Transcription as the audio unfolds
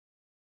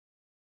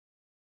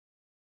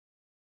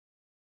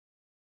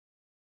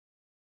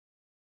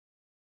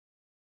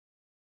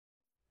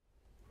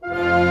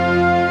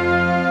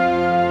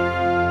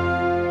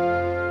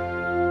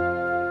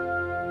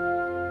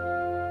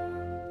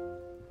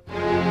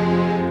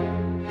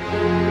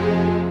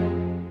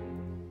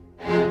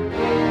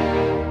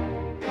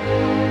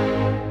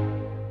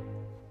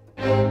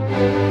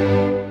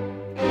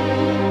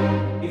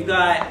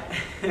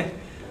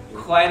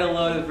quite a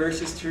load of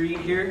verses to read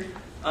here.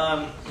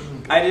 I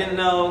didn't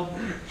know.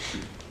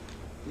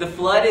 The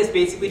flood is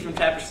basically from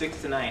chapter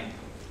 6 to 9.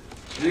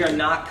 We are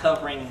not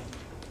covering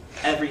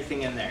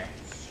everything in there.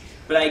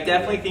 But I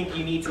definitely think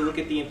you need to look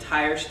at the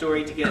entire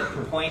story to get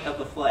the point of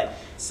the flood.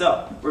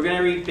 So, we're going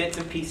to read bits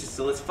and pieces,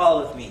 so let's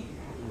follow with me.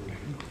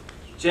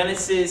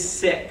 Genesis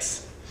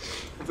 6,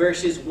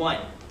 verses 1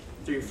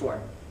 through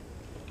 4.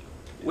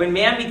 When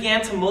man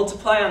began to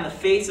multiply on the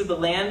face of the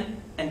land,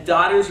 and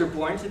daughters were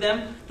born to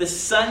them, the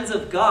sons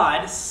of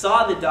God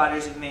saw that the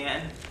daughters of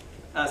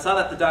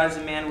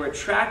man were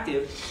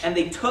attractive, and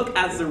they took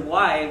as their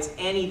wives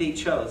any they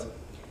chose.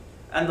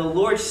 And the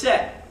Lord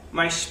said,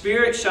 My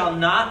spirit shall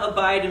not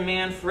abide in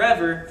man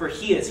forever, for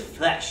he is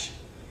flesh.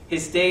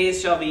 His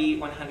days shall be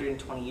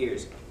 120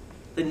 years.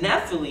 The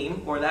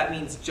Nephilim, or that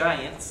means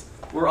giants,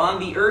 were on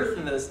the earth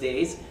in those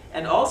days,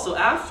 and also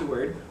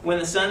afterward, when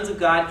the sons of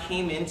God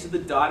came into the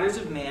daughters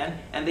of man,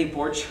 and they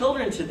bore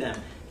children to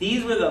them.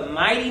 These were the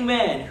mighty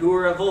men who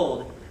were of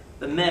old,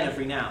 the men of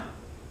renown.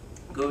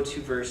 Go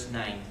to verse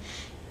 9.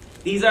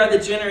 These are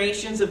the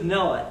generations of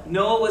Noah.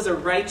 Noah was a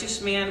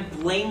righteous man,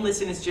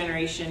 blameless in his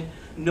generation.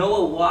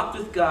 Noah walked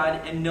with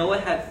God, and Noah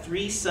had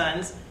 3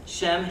 sons,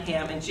 Shem,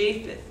 Ham, and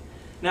Japheth.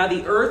 Now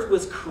the earth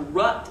was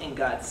corrupt in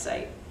God's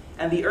sight,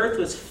 and the earth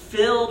was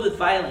filled with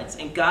violence.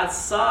 And God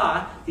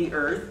saw the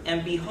earth,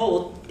 and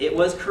behold, it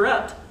was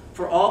corrupt,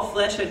 for all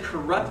flesh had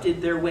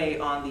corrupted their way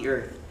on the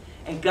earth.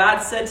 And God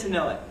said to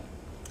Noah,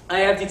 I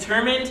have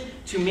determined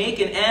to make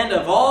an end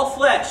of all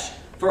flesh,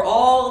 for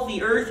all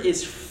the earth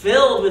is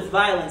filled with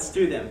violence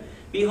through them.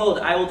 Behold,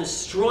 I will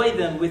destroy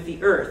them with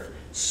the earth.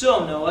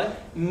 So, Noah,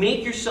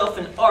 make yourself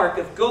an ark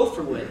of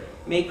gopher wood.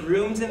 Make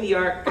rooms in the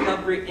ark,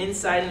 cover it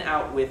inside and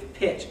out with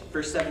pitch.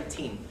 Verse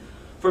 17.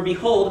 For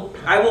behold,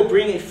 I will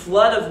bring a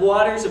flood of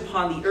waters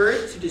upon the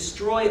earth to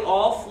destroy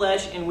all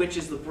flesh in which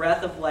is the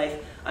breath of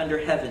life under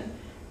heaven.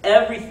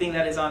 Everything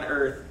that is on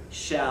earth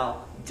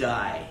shall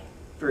die.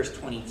 Verse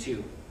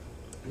 22.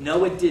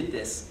 Noah did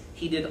this.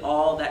 He did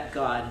all that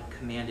God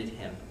commanded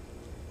him.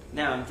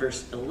 Now in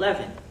verse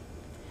 11.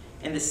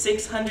 In the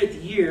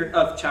 600th year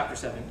of chapter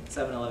 7,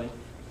 7:11.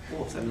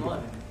 Oh,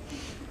 7:11.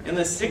 In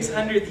the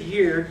 600th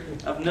year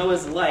of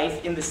Noah's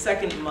life, in the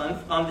 2nd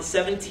month, on the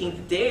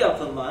 17th day of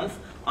the month,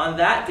 on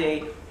that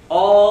day,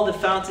 all the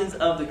fountains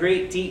of the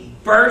great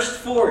deep burst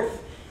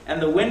forth, and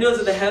the windows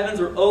of the heavens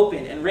were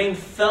opened, and rain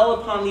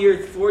fell upon the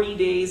earth 40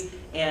 days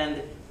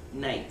and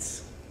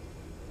nights.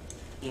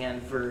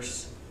 And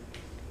verse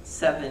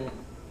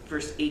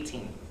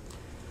 18.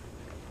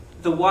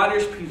 The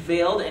waters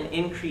prevailed and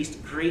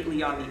increased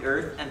greatly on the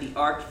earth, and the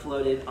ark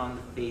floated on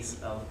the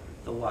face of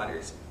the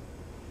waters.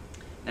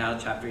 Now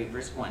chapter 8,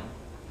 verse 1.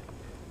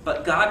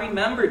 But God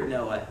remembered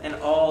Noah and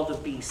all the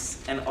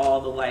beasts and all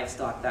the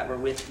livestock that were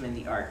with him in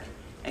the ark.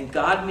 And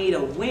God made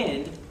a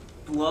wind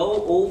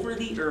blow over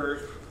the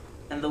earth,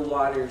 and the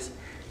waters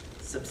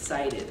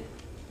subsided.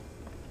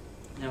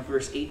 Now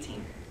verse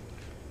 18.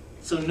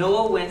 So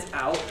Noah went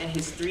out, and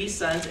his 3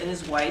 sons and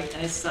his wife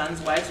and his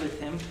sons' wives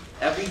with him.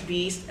 Every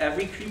beast,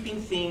 every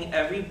creeping thing,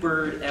 every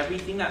bird,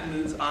 everything that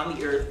moves on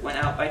the earth went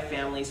out by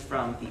families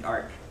from the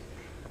ark.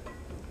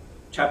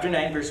 Chapter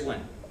 9, verse 1.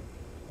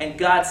 And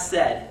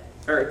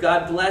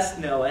God blessed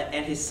Noah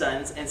and his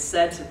sons and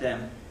said to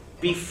them,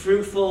 Be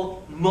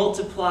fruitful,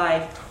 multiply,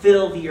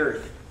 fill the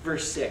earth.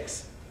 Verse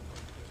 6.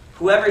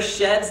 Whoever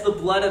sheds the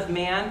blood of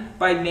man,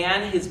 by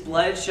man his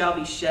blood shall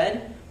be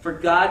shed. For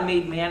God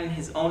made man in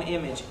his own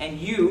image. And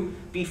you,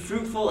 be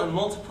fruitful and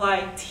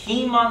multiply,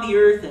 teem on the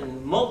earth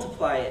and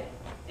multiply it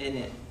in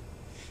it.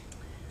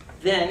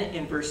 Then,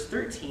 in verse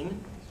 13,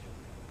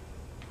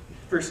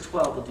 verse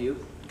 12 will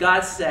do, God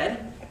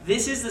said,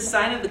 This is the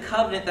sign of the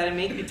covenant that I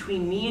make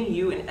between me and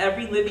you and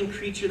every living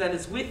creature that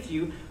is with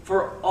you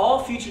for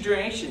all future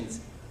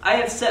generations. I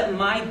have set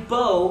my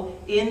bow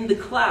in the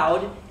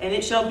cloud, and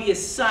it shall be a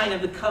sign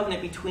of the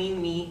covenant between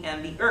me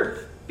and the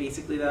earth.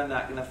 Basically, that I'm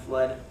not going to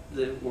flood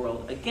the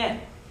world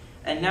again.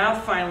 And now,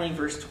 finally,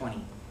 verse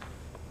 20.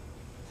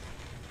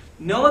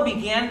 Noah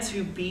began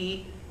to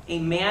be a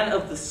man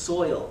of the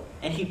soil,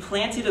 and he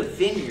planted a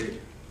vineyard.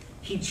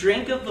 He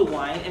drank of the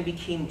wine and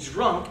became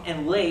drunk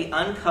and lay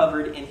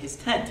uncovered in his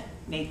tent,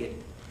 naked.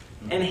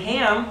 And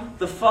Ham,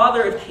 the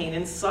father of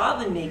Canaan, saw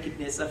the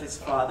nakedness of his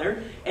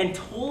father and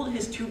told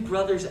his 2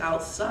 brothers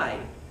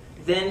outside.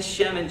 Then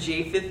Shem and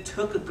Japheth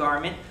took a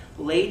garment,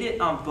 laid it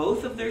on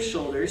both of their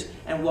shoulders,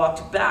 and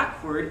walked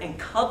backward and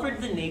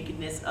covered the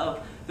nakedness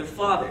of their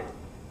father.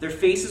 Their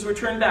faces were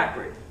turned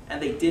backward,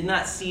 and they did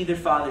not see their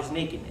father's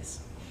nakedness.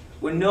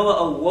 When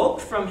Noah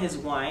awoke from his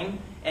wine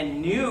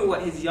and knew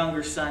what his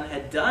younger son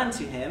had done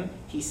to him,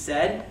 he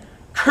said,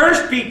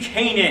 Cursed be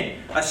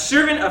Canaan! A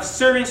servant of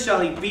servants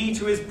shall he be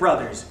to his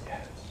brothers.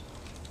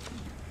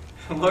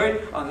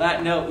 Lord, on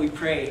that note, we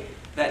pray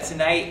that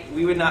tonight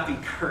we would not be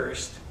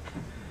cursed.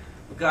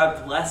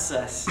 God bless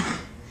us.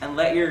 And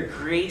let your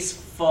grace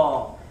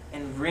fall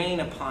and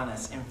rain upon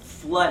us and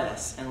flood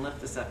us and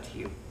lift us up to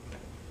you.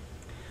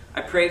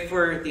 I pray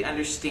for the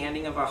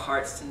understanding of our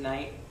hearts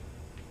tonight.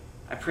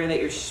 I pray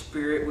that your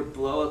Spirit would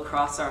blow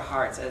across our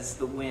hearts as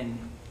the wind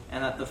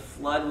and that the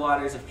flood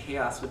waters of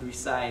chaos would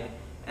reside,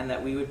 and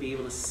that we would be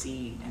able to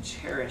see and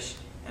cherish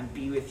and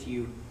be with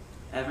you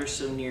ever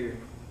so near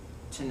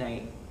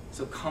tonight.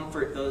 So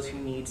comfort those who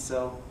need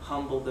so,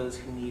 humble those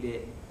who need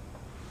it.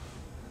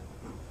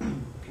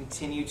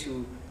 Continue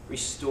to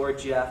restore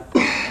Jeff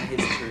and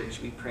his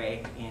church, we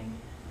pray in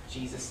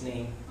Jesus'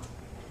 name.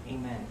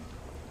 Amen.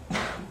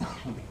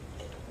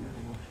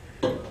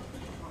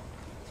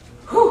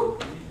 Whew.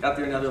 Got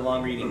through another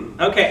long reading.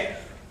 Okay,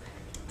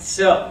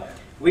 so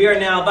we are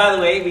now, by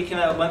the way, we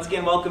can once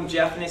again welcome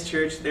Jeff and his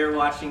church. They're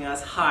watching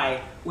us.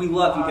 Hi. We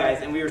love you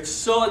guys, and we are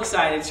so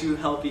excited to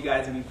help you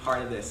guys and be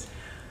part of this.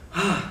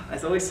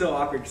 It's always so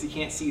awkward because you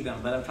can't see them,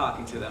 but I'm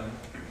talking to them.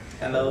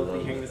 And they'll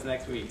be hearing this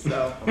next week.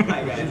 So,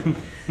 hi guys.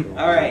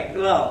 All right.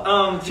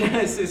 Well,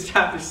 Genesis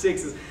chapter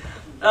 6 is.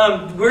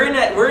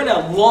 We're in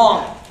a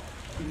long,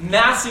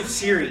 massive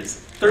series,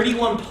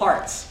 31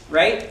 parts,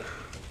 right?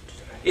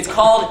 It's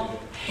called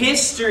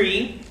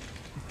History,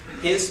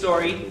 His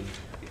Story,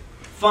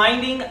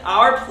 Finding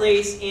Our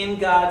Place in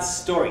God's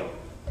Story.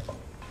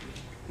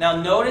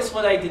 Now, notice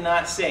what I did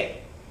not say.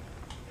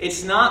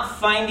 It's not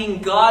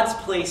finding God's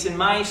place in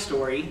my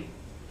story.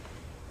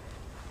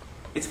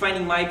 It's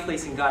finding my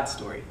place in God's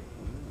story.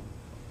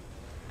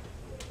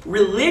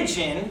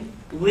 Religion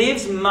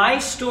lives my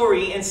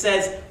story and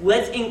says,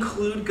 let's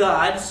include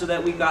God so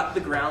that we got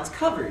the grounds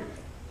covered.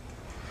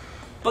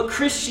 But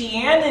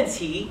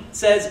Christianity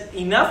says,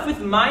 enough with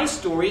my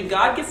story.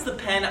 God gets the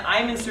pen.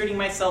 I'm inserting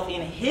myself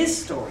in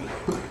His story.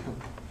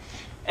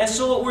 And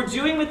so what we're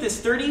doing with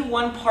this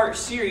 31-part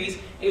series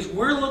is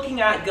we're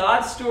looking at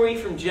God's story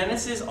from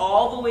Genesis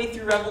all the way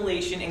through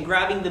Revelation and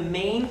grabbing the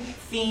main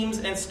themes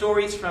and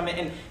stories from it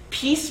and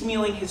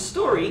piecemealing His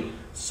story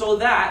so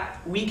that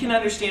we can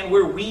understand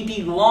where we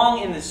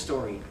belong in this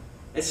story.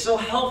 It's so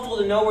helpful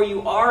to know where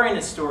you are in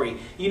a story.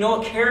 You know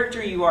what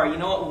character you are. You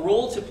know what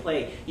role to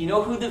play. You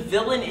know who the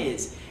villain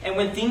is. And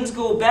when things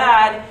go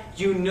bad,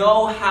 you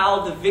know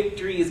how the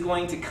victory is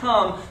going to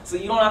come so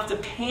you don't have to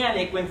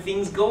panic when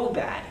things go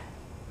bad.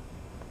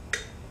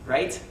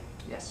 Right?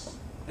 Yes.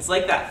 It's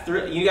like that.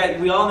 You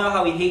guys, we all know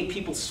how we hate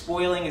people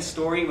spoiling a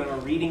story when we're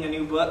reading a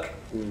new book.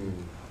 I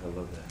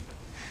love that.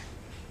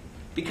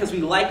 Because we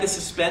like the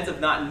suspense of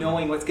not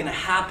knowing what's going to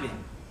happen.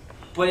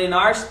 But in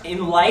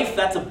life,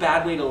 that's a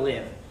bad way to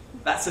live.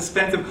 That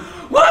suspense of,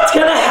 what's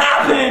going to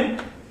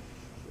happen?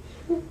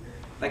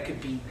 That could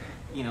be,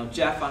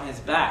 Jeff on his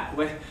back.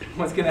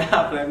 What's going to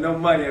happen? I have no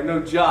money. I have no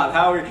job.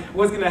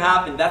 What's going to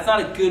happen? That's not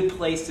a good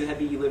place to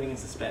be living in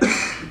suspense.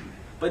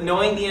 But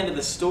knowing the end of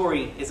the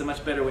story is a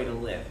much better way to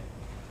live.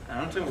 I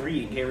don't know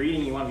reading. Okay,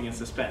 reading you want to be in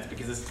suspense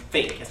because it's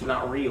fake. It's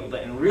not real.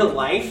 But in real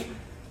life,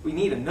 we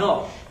need to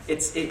know.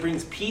 It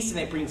brings peace and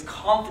it brings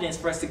confidence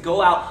for us to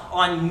go out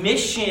on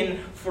mission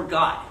for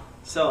God.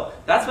 So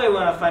that's why we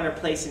want to find our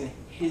place in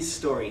His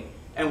story.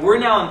 And we're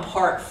now in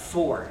part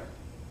 4.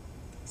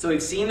 So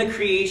we've seen the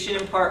creation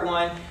in part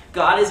 1.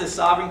 God is a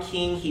sovereign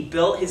king. He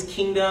built His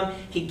kingdom.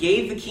 He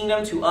gave the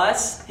kingdom to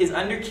us, His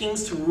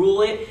under-kings, to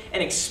rule it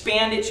and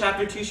expand it.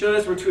 Chapter 2 showed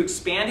us we're to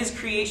expand His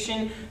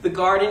creation, the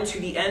garden, to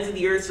the ends of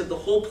the earth so the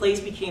whole place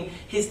became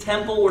His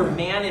temple where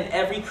man and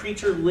every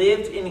creature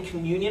lived in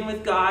communion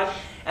with God.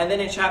 And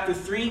then in chapter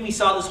 3, we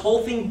saw this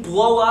whole thing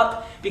blow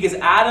up because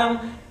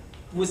Adam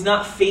was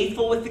not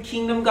faithful with the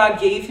kingdom God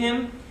gave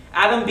him.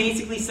 Adam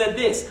basically said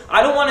this,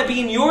 I don't want to be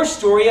in your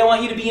story, I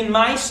want you to be in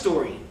my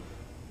story.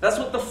 That's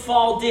what the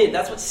fall did.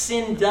 That's what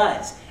sin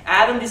does.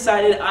 Adam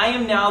decided, I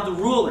am now the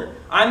ruler.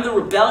 I'm the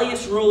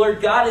rebellious ruler.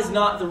 God is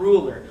not the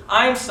ruler.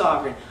 I'm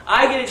sovereign.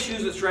 I get to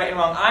choose what's right and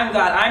wrong. I'm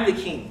God. I'm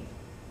the king.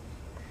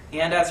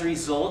 And as a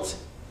result,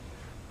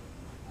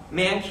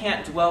 man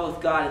can't dwell with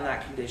God in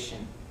that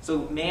condition.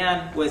 So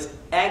man was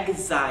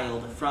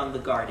exiled from the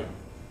garden.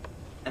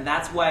 And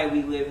that's why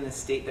we live in the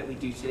state that we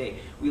do today.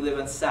 We live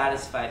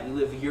unsatisfied. We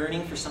live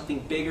yearning for something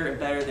bigger and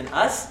better than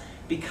us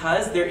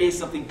because there is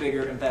something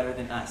bigger and better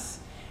than us.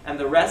 And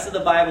the rest of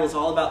the Bible is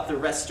all about the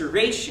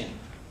restoration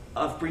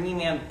of bringing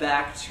man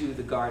back to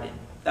the garden.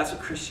 That's what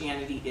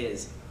Christianity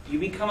is. You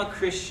become a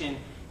Christian,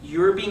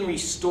 you're being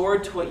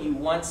restored to what you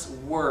once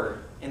were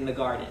in the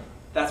garden.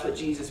 That's what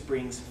Jesus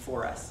brings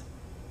for us.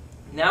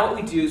 Now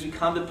what we do is we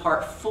come to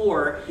part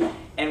 4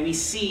 and we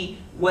see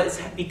what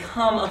has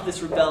become of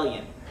this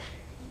rebellion.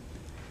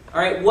 All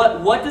right,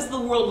 what does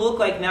the world look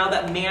like now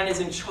that man is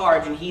in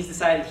charge and he's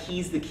decided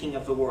he's the king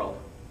of the world?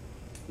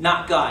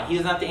 Not God. He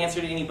doesn't have to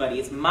answer to anybody.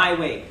 It's my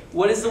way.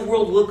 What does the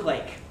world look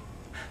like?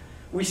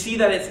 We see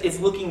that it's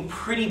looking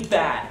pretty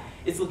bad.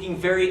 It's looking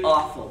very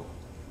awful.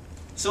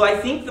 So I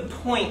think the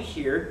point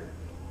here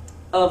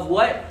of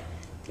what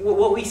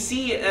we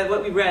see,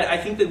 what we read, I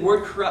think the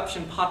word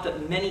corruption popped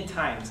up many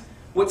times.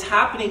 What's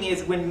happening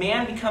is when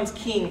man becomes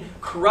king,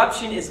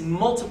 corruption is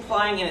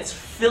multiplying and it's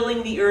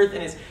filling the earth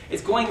and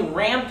it's going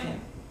rampant.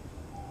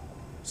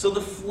 So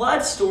the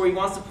flood story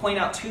wants to point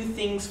out 2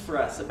 things for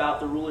us about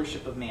the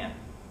rulership of man.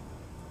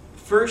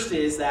 First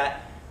is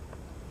that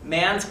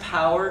man's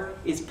power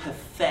is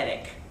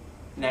pathetic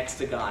next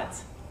to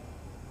God's.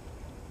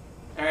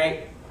 All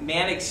right?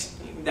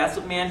 That's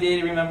what man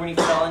did. Remember when he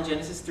fell in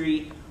Genesis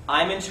 3?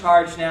 I'm in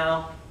charge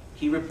now.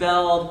 He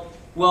rebelled.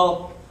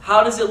 Well,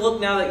 how does it look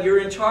now that you're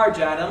in charge,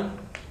 Adam?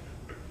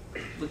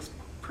 Looks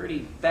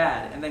pretty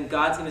bad. And then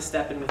God's going to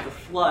step in with the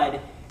flood,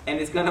 and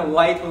it's going to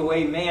wipe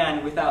away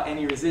man without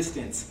any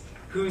resistance.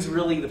 Who's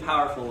really the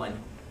powerful one?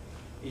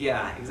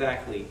 Yeah,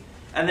 exactly.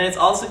 And then it's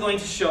also going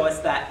to show us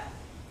that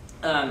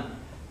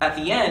at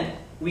the end,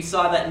 we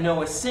saw that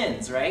Noah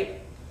sins,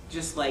 right?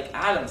 Just like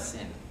Adam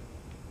sinned.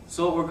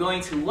 So what we're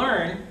going to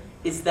learn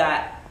is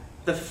that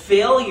the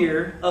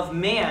failure of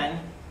man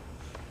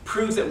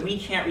proves that we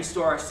can't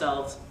restore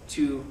ourselves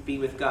to be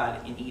with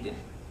God in Eden.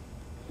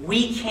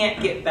 We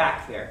can't get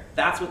back there.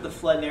 That's what the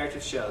flood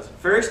narrative shows.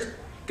 First,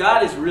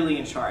 God is really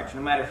in charge,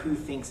 no matter who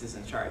thinks is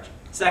in charge.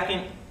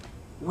 Second,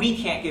 we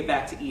can't get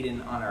back to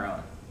Eden on our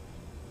own.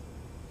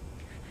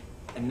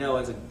 And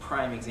Noah is a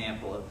prime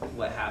example of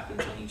what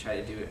happens when you try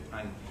to do it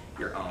on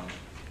your own.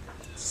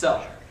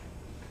 So,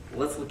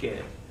 let's look at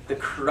it. The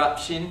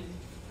corruption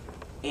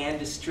and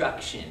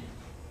destruction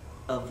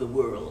of the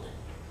world.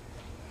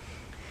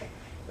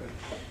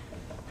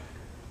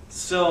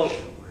 So,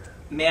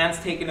 man's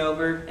taken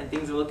over and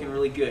things are looking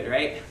really good,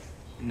 right?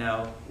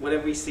 No. What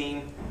have we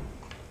seen?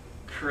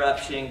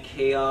 Corruption,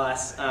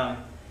 chaos. I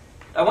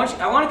want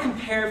to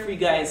compare for you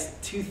guys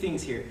two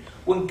things here.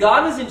 When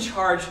God was in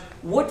charge,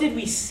 what did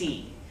we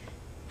see?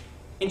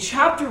 In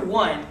chapter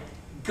 1,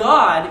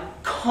 God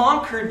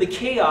conquered the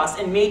chaos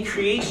and made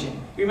creation.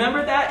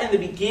 Remember that? In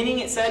the beginning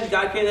it said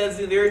God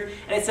created the earth,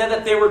 and it said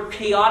that there were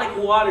chaotic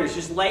waters,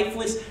 just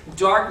lifeless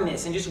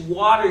darkness, and just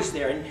waters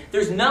there. And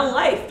there's no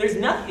life. There's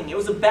nothing. It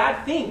was a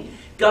bad thing.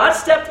 God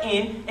stepped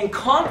in and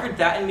conquered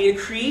that and made a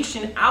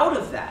creation out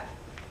of that.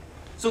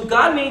 So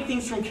God made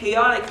things from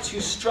chaotic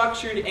to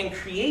structured and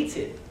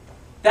created.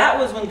 That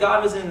was when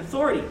God was in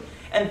authority.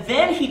 And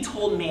then he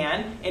told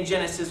man in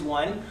Genesis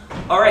 1,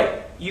 all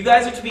right, you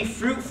guys are to be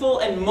fruitful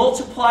and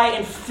multiply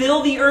and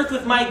fill the earth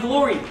with my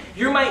glory.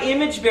 You're my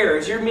image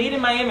bearers. You're made in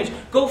my image.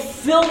 Go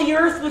fill the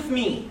earth with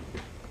me.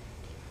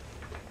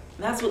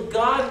 And that's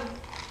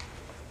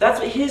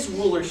what his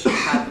rulership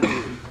had to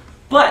do.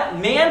 But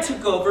man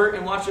took over,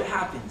 and watch what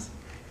happens.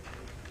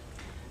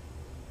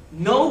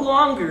 No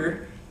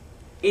longer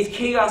is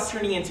chaos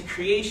turning into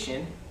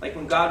creation, like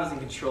when God was in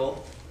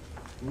control.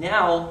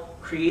 Now,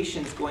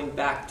 creation is going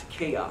back to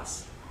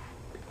chaos.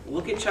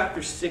 Look at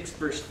chapter 6,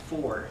 verse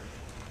 4.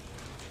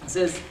 It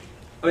says,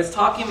 I was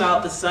talking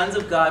about the sons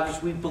of God,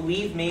 which we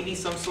believe may be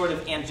some sort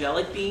of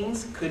angelic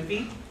beings, could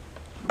be.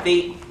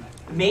 They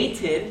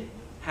mated,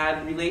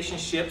 had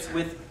relationships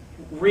with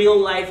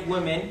real-life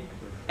women,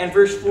 and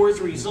verse 4 is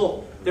the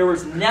result. There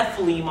was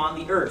Nephilim on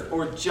the earth,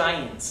 or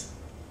giants.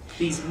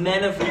 These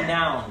men of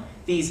renown.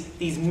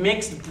 These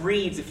mixed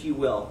breeds, if you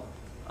will.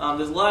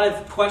 There's a lot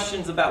of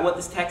questions about what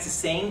this text is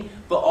saying,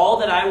 but all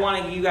that I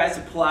want you guys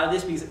to pull out of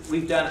this, because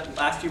we've done,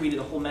 last year we did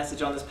a whole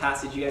message on this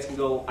passage. You guys can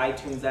go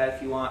iTunes that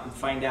if you want and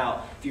find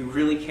out if you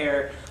really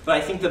care. But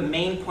I think the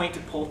main point to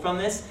pull from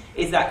this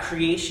is that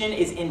creation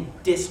is in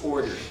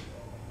disorder.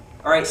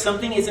 All right,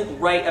 something isn't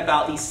right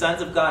about these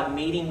sons of God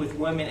mating with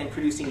women and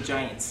producing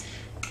giants.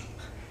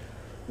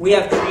 We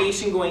have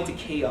creation going to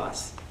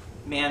chaos.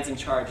 Man's in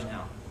charge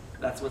now.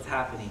 That's what's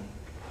happening.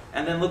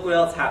 And then look what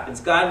else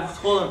happens. God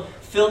told him,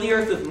 fill the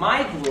earth with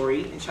my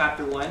glory in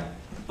chapter 1.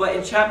 But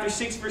in chapter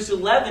 6, verse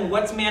 11,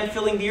 what's man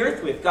filling the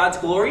earth with? God's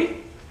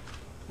glory?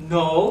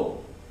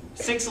 No.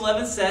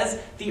 6:11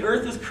 says, the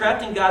earth was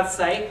corrupt in God's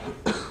sight,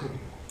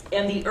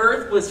 and the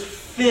earth was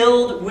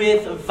filled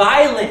with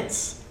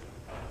violence.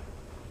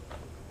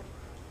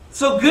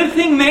 So good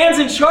thing man's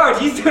in charge.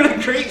 He's doing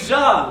a great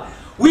job.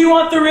 We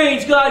want the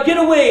rage, God. Get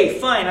away.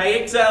 Fine, I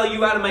exile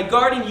you out of my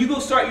garden. You go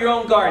start your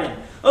own garden.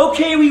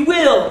 Okay, we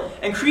will.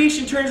 And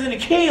creation turns into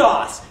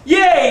chaos.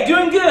 Yay,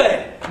 doing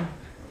good.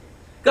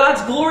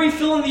 God's glory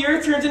filling the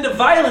earth turns into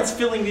violence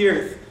filling the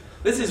earth.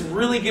 This is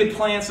really good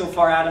plan so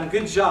far, Adam.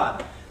 Good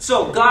job.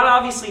 So God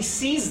obviously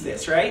sees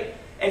this, right?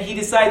 And he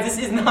decides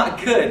this is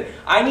not good.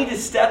 I need to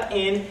step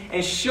in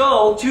and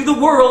show to the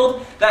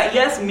world that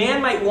yes,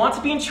 man might want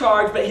to be in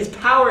charge, but his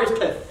power is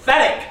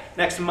pathetic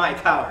next to my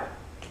power.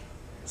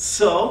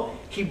 So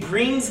he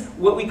brings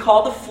what we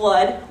call the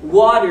flood,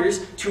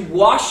 waters, to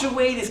wash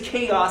away this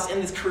chaos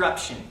and this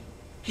corruption.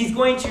 He's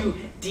going to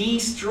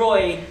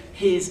destroy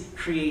his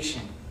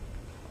creation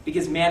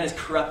because man has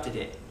corrupted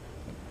it.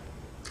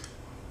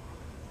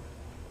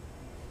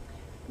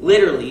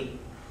 Literally,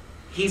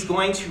 he's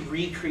going to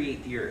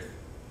recreate the earth.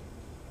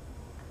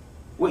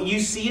 What you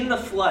see in the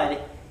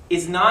flood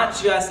is not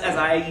just, as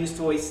I used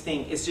to always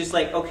think, it's just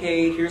like,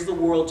 okay, here's the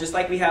world just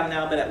like we have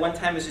now, but at one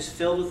time it was just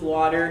filled with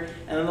water,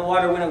 and then the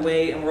water went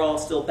away, and we're all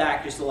still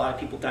back, just a lot of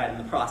people died in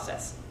the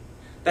process.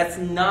 That's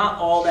not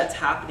all that's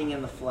happening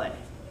in the flood.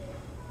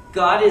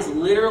 God is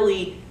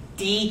literally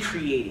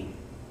decreating.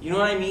 You know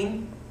what I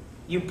mean?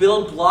 You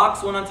build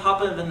blocks one on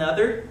top of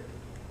another,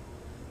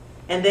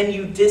 and then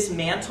you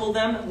dismantle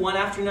them one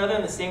after another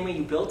in the same way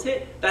you built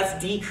it.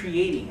 That's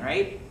decreating,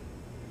 right?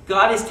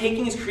 God is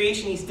taking his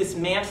creation, he's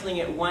dismantling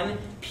it one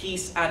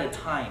piece at a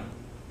time.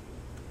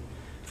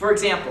 For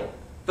example,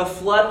 the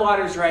flood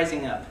waters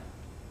rising up.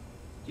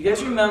 you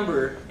guys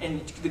remember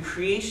in the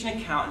creation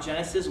account in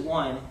Genesis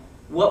 1,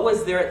 what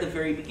was there at the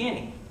very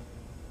beginning?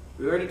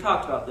 We already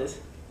talked about this.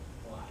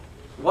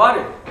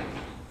 Water.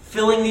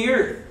 Filling the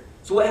earth.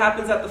 So what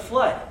happens at the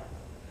flood?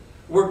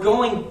 We're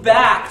going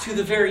back to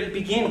the very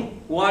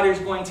beginning. Water is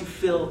going to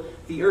fill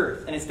the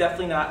earth, and it's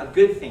definitely not a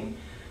good thing.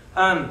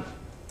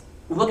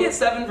 Look at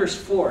 7 verse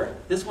 4.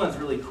 This one's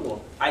really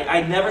cool.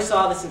 I never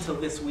saw this until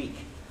this week.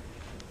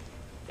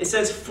 It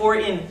says, for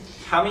in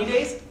how many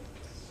days?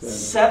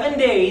 7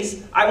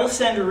 days I will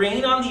send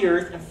rain on the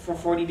earth and for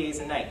 40 days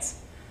and nights.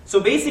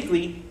 So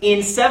basically,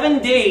 in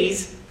 7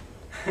 days,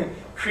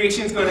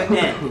 creation is going to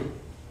end.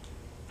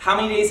 How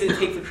many days did it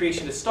take for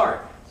creation to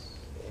start?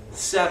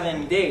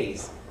 7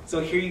 days.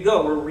 So here you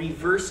go. We're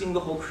reversing the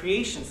whole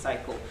creation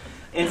cycle.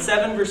 In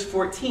 7 verse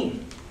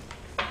 14,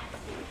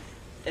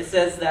 it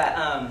says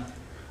that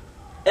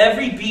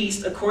every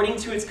beast according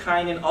to its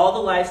kind, and all the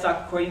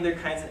livestock according to their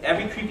kinds, and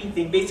every creeping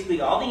thing,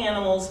 basically all the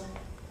animals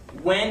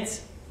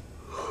went,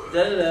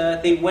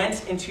 they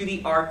went into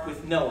the ark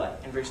with Noah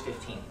in verse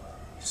 15.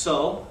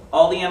 So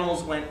all the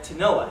animals went to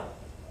Noah.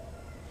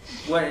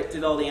 What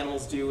did all the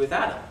animals do with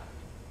Adam?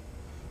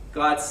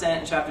 God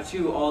sent in chapter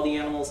 2 all the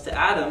animals to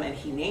Adam, and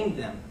he named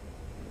them.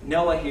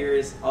 Noah here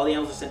is all the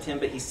animals are sent to him,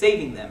 but he's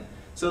saving them.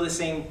 So the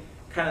same,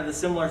 kind of the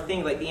similar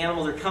thing, like the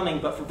animals are coming,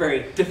 but for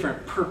very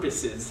different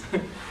purposes.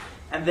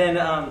 And then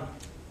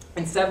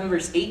in 7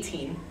 verse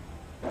 18,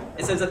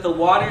 it says that the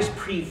waters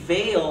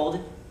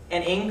prevailed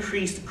and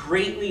increased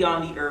greatly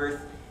on the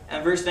earth.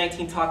 And verse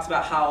 19 talks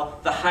about how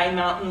the high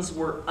mountains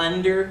were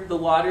under the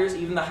waters,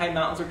 even the high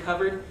mountains were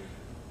covered.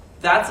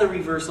 That's a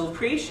reversal of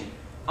creation.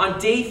 On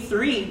day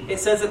 3, it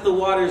says that the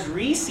waters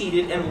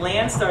receded and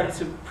land started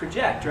to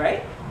project,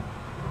 right?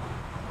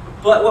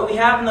 But what we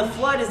have in the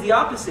flood is the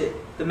opposite.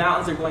 The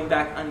mountains are going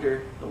back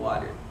under the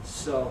water.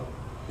 So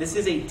this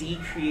is a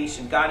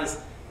decreation. God is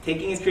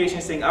taking his creation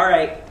and saying, all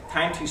right,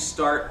 time to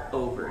start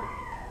over.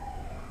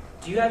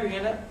 Do you have your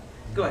hand up?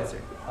 Go ahead,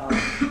 sir. I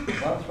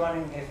was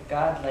wondering if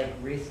God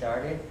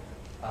restarted,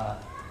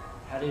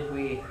 how did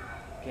we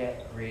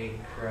get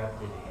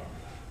re-corrupted again?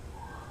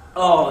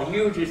 Oh,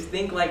 you just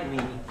think like me.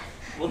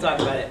 We'll talk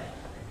about it.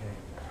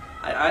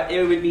 Okay.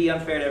 It would be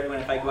unfair to everyone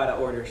if I go out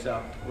of order,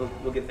 so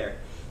we'll get there.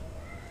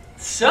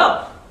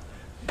 So,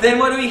 then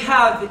what do we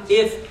have?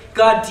 If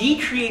God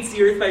decreates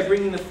the earth by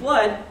bringing the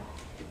flood,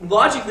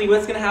 logically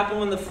what's going to happen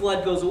when the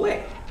flood goes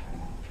away?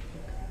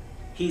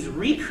 He's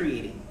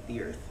recreating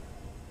the earth.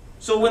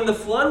 So when the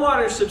flood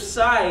waters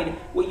subside,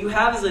 what you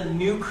have is a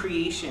new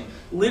creation.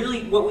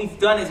 Literally what we've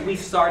done is we've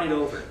started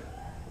over.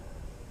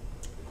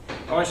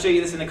 I want to show you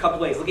this in a couple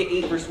ways. Look at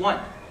 8 verse 1.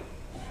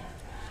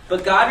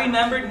 But God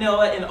remembered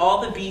Noah and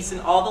all the beasts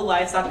and all the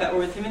livestock that were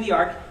with him in the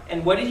ark.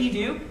 And what did he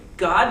do?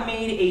 God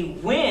made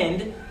a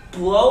wind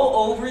blow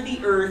over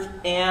the earth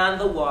and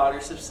the water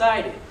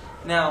subsided.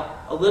 Now,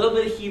 a little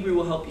bit of Hebrew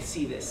will help you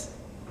see this.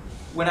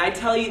 When I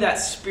tell you that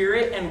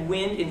spirit and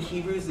wind in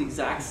Hebrew is the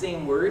exact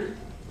same word,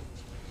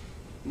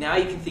 now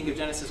you can think of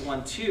Genesis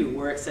 1:2,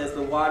 where it says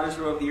the waters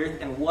were over the earth,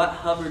 and what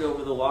hovered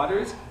over the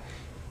waters?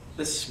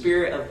 The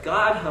Spirit of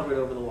God hovered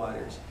over the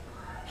waters.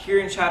 Here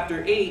in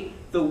chapter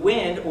 8, the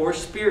wind or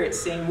spirit,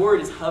 same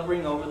word, is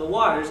hovering over the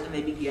waters, and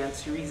they began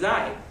to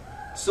reside.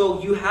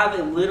 So you have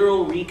a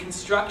literal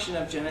reconstruction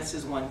of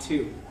Genesis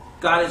 1:2.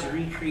 God is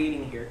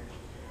recreating here.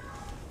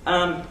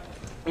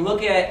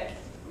 Look at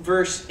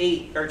verse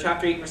 8, or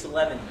chapter 8, verse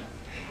 11.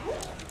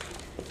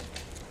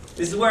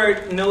 This is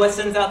where Noah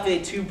sends out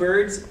the 2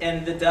 birds,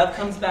 and the dove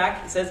comes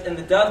back. It says, and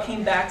the dove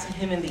came back to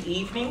him in the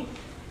evening,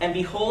 and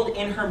behold,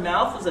 in her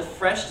mouth was a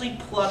freshly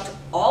plucked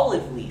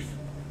olive leaf.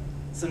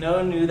 So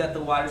Noah knew that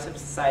the waters had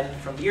subsided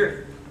from the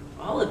earth.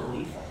 Olive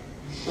leaf?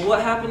 Well,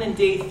 what happened in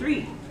day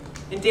 3?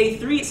 In day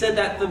 3, it said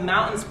that the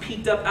mountains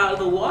peeked up out of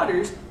the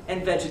waters,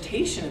 and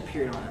vegetation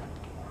appeared on them.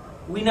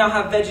 We now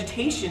have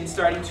vegetation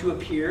starting to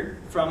appear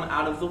from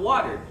out of the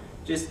water.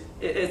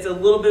 It's a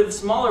little bit of a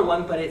smaller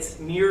one, but it's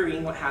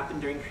mirroring what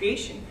happened during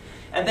creation.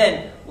 And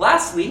then,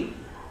 lastly,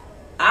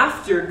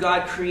 after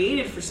God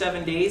created for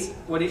 7 days,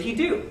 what did he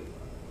do?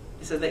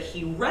 It said that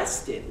he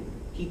rested.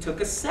 He took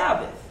a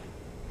Sabbath.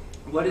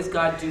 What does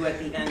God do at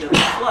the end of the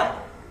flood?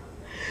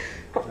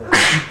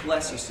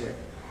 Bless you, sir.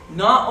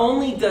 Not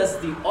only does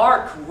the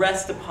ark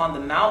rest upon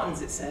the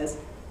mountains, it says,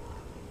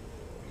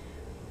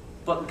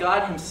 but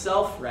God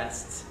himself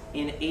rests.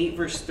 In 8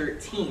 verse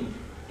 13,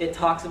 it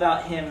talks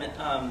about him,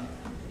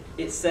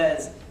 it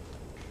says,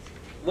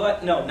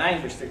 what? No,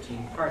 9 verse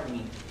 13, pardon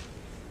me.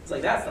 It's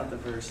like, that's not the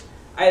verse.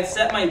 I have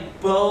set my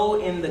bow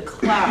in the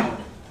cloud.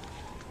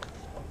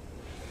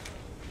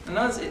 And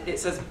notice it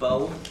says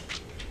bow.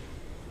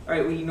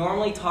 Alright, we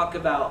normally talk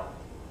about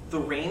the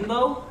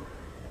rainbow.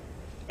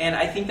 And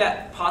I think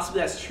that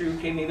possibly that's true.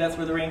 Okay, maybe that's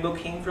where the rainbow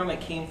came from.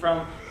 It came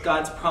from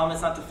God's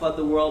promise not to flood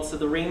the world. So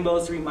the rainbow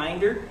is a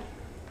reminder.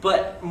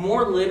 But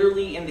more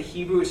literally in the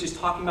Hebrew, it's just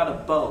talking about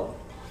a bow.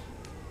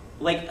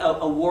 Like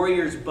a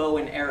warrior's bow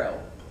and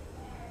arrow.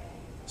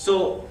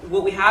 So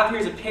what we have here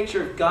is a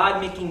picture of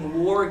God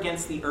making war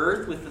against the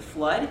earth with the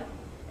flood.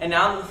 And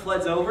now that the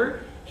flood's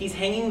over, he's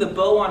hanging the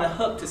bow on a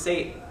hook to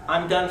say,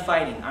 I'm done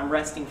fighting. I'm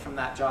resting from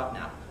that job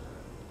now.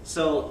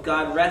 So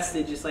God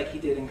rested just like he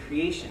did in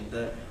creation.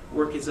 The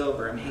work is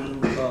over. I'm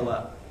hanging the bow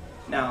up.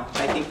 Now,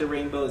 I think the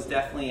rainbow is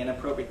definitely an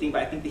appropriate thing,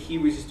 but I think the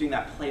Hebrews is doing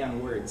that play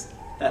on words.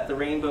 That the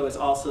rainbow is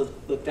also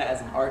looked at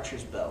as an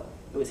archer's bow.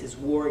 It was his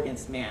war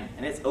against man.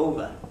 And it's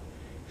over.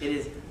 It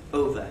is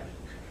over.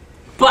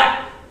 But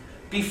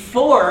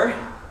before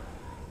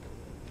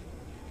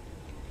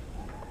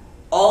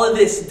all of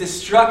this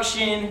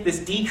destruction, this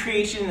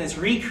decreation, this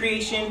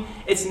recreation,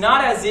 it's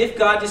not as if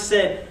God just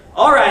said,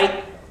 all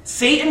right,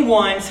 Satan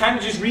won, it's time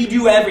to just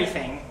redo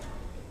everything,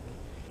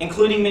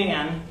 including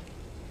man.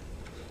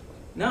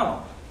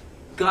 No.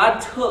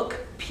 God took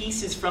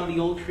pieces from the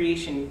old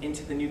creation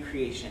into the new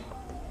creation.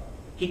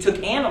 He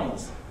took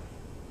animals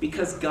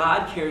because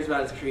God cares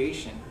about his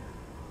creation.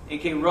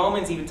 Okay,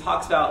 Romans even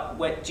talks about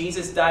what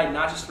Jesus died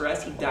not just for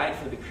us, he died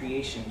for the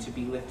creation to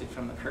be lifted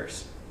from the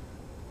curse.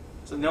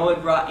 So Noah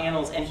brought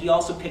animals, and he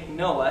also picked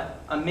Noah,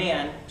 a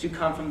man, to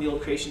come from the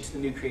old creation to the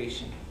new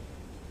creation.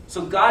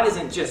 So God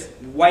isn't just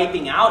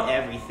wiping out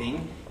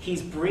everything.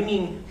 He's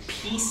bringing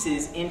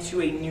pieces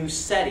into a new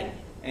setting.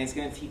 And he's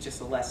going to teach us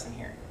a lesson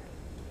here.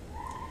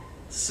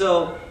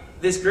 So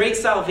this great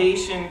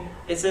salvation,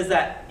 it says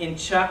that in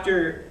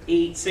chapter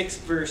 6,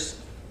 verse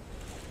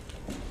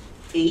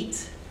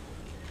 8,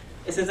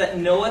 it says that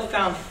Noah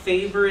found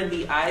favor in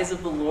the eyes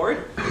of the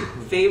Lord.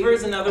 Favor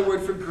is another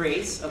word for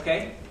grace,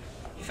 okay?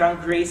 He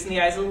found grace in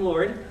the eyes of the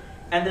Lord.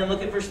 And then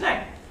look at verse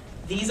 9.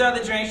 These are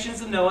the generations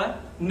of Noah.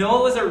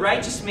 Noah was a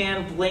righteous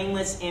man,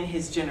 blameless in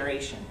his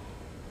generation.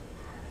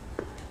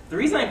 The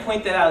reason I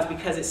point that out is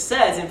because it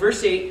says in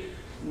verse 8,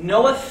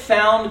 Noah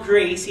found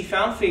grace, he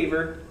found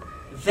favor.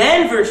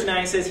 Then verse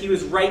 9 says he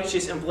was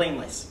righteous and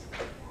blameless.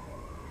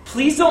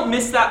 Please don't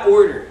miss that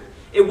order.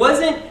 It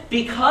wasn't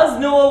because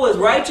Noah was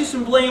righteous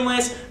and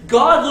blameless,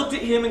 God looked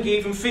at him and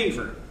gave him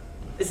favor.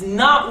 It's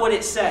not what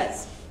it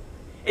says.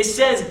 It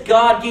says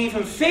God gave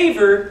him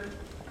favor,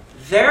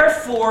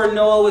 therefore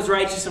Noah was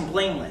righteous and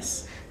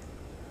blameless.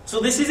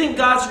 So this isn't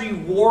God's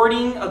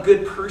rewarding a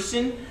good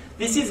person.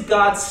 This is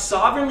God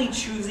sovereignly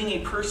choosing a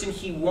person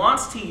he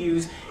wants to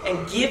use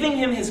and giving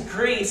him his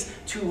grace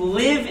to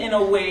live in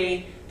a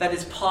way that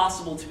is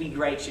possible to be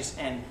righteous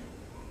and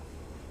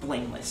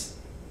blameless.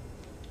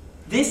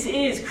 This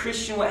is,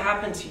 Christian, what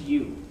happened to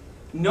you.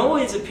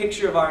 Noah is a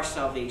picture of our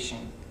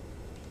salvation.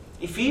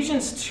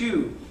 Ephesians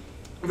 2,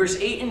 verse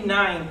 8 and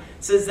 9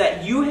 says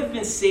that you have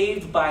been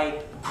saved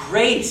by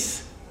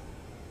grace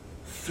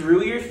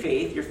through your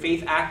faith. Your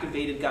faith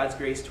activated God's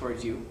grace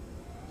towards you.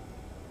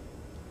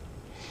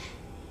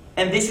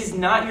 And this is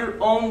not your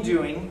own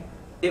doing.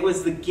 It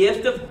was the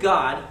gift of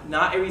God,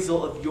 not a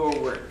result of your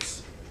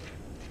works.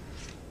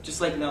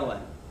 Just like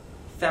Noah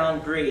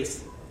found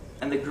grace,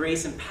 and the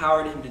grace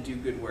empowered him to do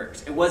good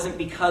works. It wasn't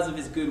because of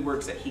his good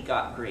works that he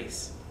got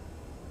grace.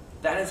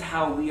 That is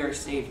how we are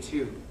saved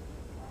too.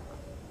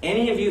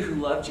 Any of you who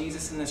love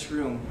Jesus in this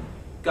room,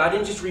 God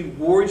didn't just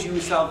reward you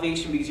with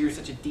salvation because you're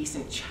such a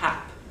decent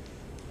chap.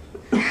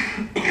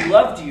 He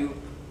loved you,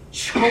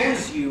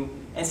 chose you,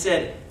 and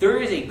said, there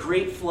is a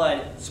great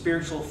flood,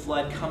 spiritual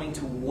flood, coming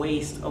to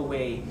waste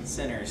away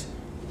sinners.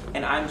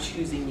 And I'm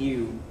choosing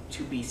you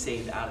to be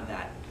saved out of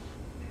that.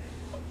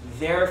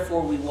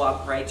 Therefore, we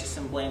walk righteous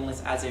and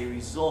blameless as a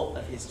result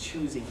of his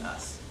choosing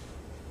us.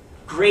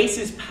 Grace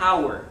is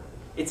power.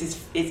 It's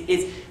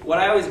what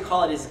I always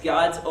call it is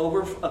God's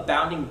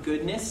overabounding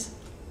goodness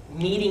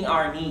meeting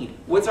our need.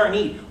 What's our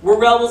need? We're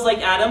rebels like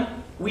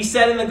Adam. We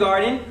said in the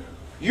garden,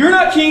 you're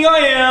not king, I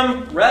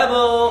am.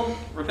 Rebel,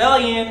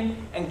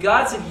 rebellion. And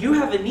God said, you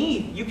have a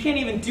need. You can't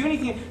even do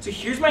anything. So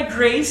here's my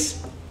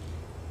grace.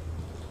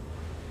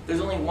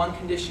 There's only one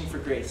condition for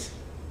grace.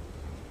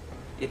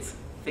 It's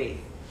faith.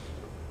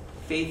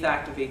 Faith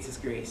activates his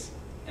grace.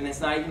 And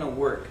it's not even a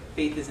work.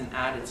 Faith is an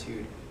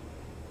attitude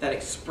that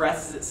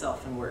expresses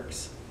itself in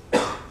works.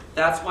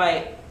 That's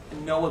why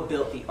Noah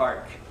built the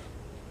ark.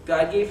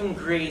 God gave him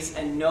grace,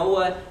 and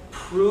Noah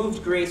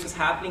proved grace was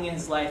happening in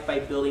his life by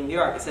building the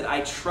ark. He said,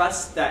 I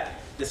trust that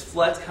this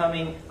flood's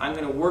coming. I'm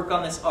going to work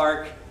on this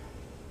ark.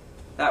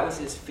 That was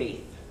his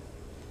faith.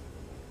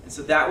 And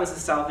so that was the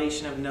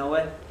salvation of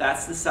Noah.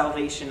 That's the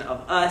salvation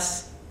of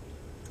us.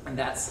 And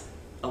that's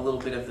a little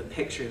bit of the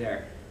picture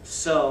there.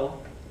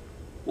 So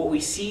what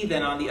we see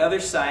then on the other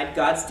side,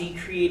 God's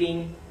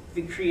decreating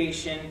the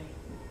creation.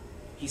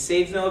 He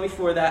saves Noah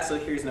before that, so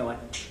here's Noah.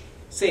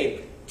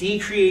 Saved.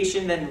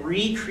 Decreation, then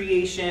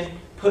recreation.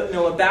 Put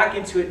Noah back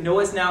into it.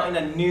 Noah's now in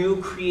a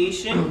new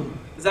creation.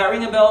 Does that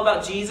ring a bell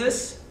about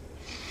Jesus?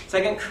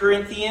 2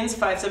 Corinthians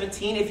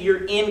 5:17. If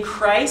you're in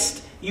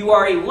Christ, you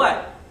are a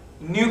what?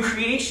 New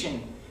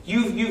creation.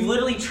 You've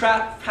literally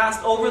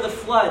passed over the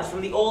flood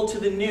from the old to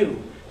the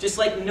new. Just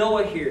like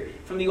Noah here,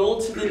 from the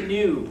old to the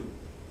new.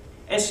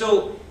 And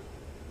so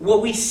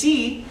what we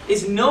see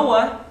is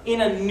Noah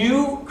in a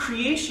new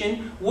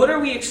creation. What are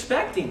we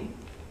expecting?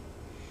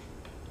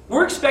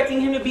 We're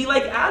expecting him to be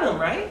like Adam,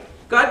 right?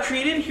 God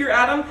created, here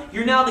Adam,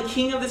 you're now the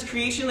king of this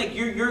creation. Like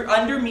you're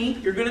under me.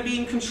 You're going to be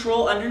in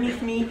control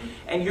underneath me.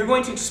 And you're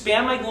going to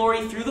expand my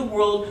glory through the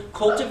world,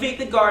 cultivate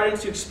the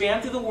gardens to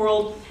expand through the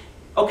world.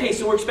 Okay,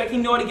 so we're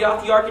expecting Noah to get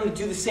off the ark and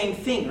to do the same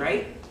thing,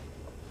 right?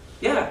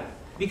 Yeah,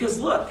 because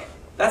look,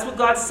 that's what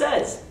God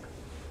says.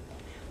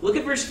 Look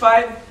at verse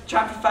 5,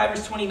 chapter 5,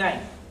 verse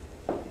 29.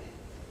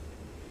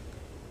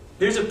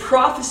 There's a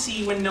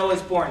prophecy when Noah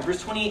is born.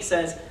 Verse 28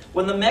 says,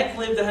 when Lamech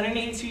lived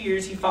 182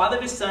 years, he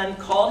fathered a son,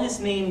 called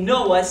his name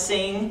Noah,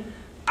 saying,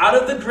 out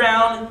of the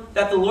ground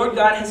that the Lord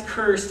God has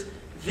cursed,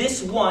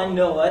 this one,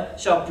 Noah,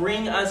 shall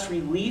bring us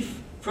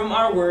relief from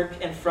our work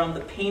and from the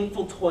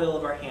painful toil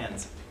of our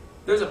hands.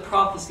 There's a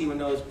prophecy when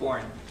Noah was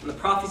born. And the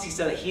prophecy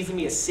said that he's going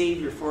to be a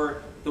savior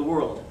for the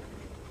world.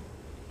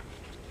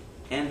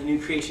 And the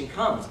new creation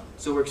comes.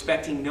 So we're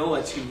expecting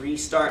Noah to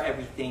restart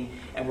everything.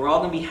 And we're all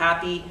going to be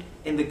happy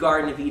in the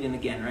Garden of Eden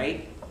again,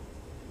 right?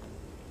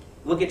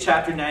 Look at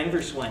chapter 9,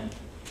 verse 1.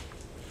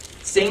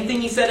 Same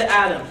thing he said to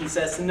Adam, he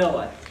says to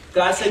Noah.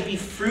 God said, be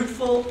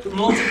fruitful,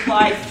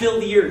 multiply,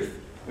 fill the earth.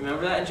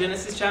 Remember that in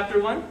Genesis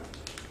chapter 1?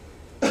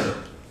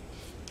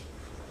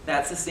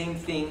 That's the same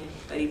thing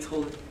that he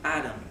told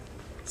Adam.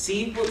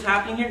 See what's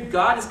happening here?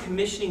 God is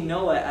commissioning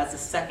Noah as the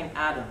second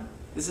Adam.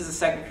 This is the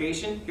second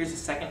creation. Here's the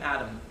second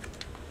Adam.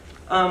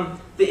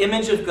 The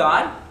image of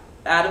God.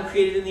 Adam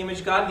created in the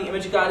image of God. The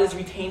image of God is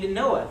retained in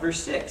Noah.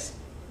 Verse 6.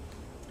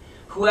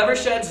 Whoever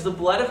sheds the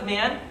blood of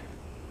man,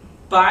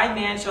 by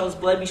man shall his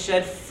blood be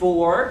shed,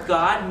 for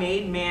God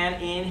made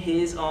man in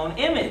his own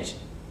image.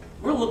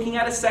 We're looking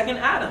at a second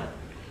Adam.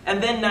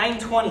 And then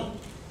 9:20.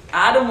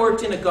 Adam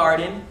worked in a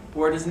garden.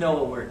 Where does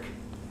Noah work?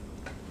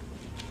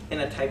 In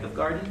a type of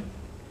garden.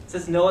 It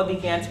says Noah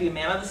began to be a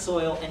man of the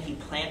soil and he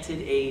planted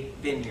a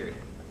vineyard.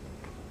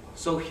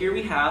 So here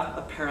we have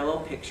a parallel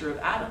picture of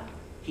Adam.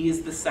 He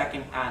is the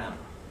second Adam.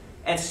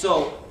 And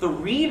so the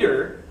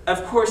reader,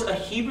 of course, a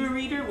Hebrew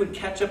reader would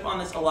catch up on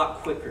this a lot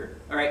quicker.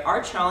 All right,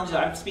 our challenge is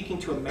I'm speaking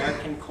to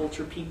American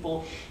culture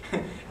people.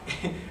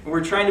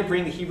 We're trying to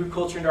bring the Hebrew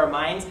culture into our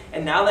minds.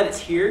 And now that it's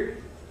here,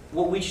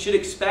 what we should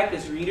expect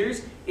as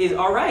readers is,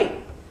 all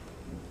right,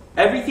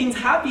 everything's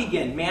happy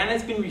again. Man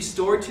has been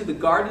restored to the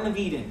Garden of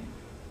Eden.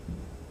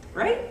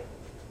 Right?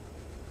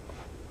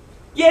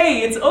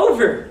 Yay, it's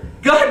over.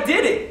 God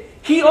did it.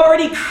 He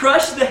already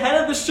crushed the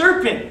head of the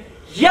serpent.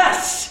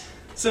 Yes!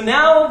 So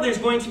now there's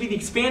going to be the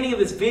expanding of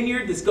this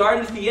vineyard, this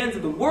garden to the ends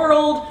of the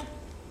world.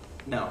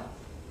 No.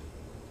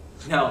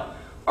 No.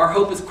 Our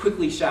hope is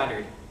quickly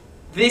shattered.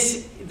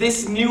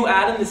 This new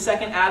Adam, the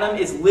second Adam,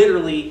 is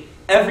literally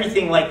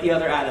everything like the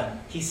other Adam.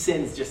 He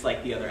sins just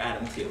like the other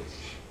Adam too.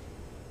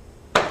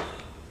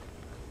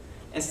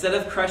 Instead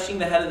of crushing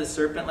the head of the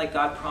serpent like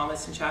God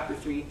promised in chapter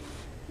 3,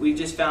 we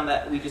just found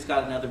that we just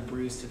got another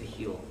bruise to the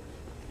heel.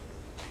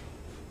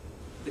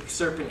 The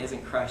serpent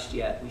isn't crushed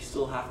yet. We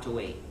still have to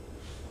wait.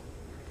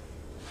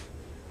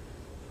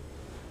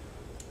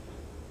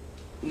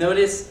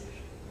 Notice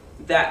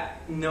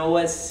that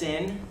Noah's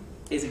sin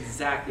is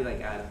exactly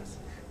like Adam's.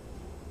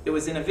 It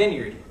was in a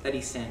vineyard that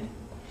he sinned.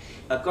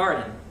 A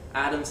garden.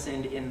 Adam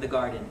sinned in the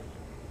garden.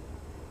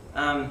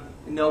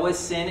 Noah's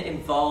sin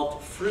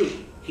involved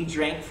fruit. He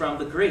drank from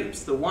the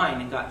grapes, the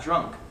wine, and got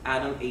drunk.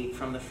 Adam ate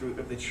from the fruit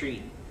of the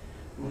tree.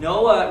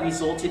 Noah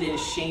resulted in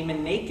shame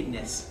and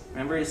nakedness.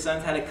 Remember, his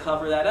sons had to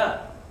cover that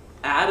up.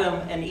 Adam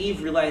and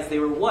Eve realized they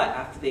were what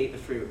after they ate the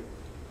fruit?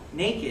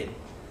 Naked.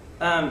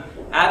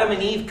 Adam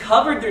and Eve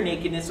covered their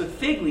nakedness with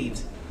fig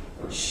leaves.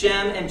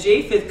 Shem and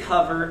Japheth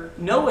cover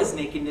Noah's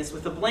nakedness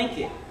with a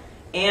blanket.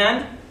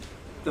 And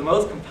the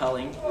most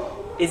compelling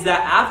is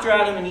that after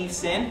Adam and Eve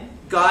sinned,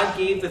 God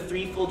gave the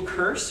threefold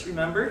curse,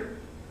 remember?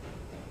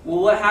 Well,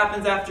 what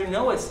happens after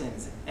Noah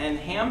sins and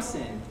Ham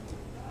sinned?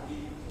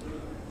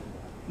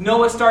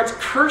 Noah starts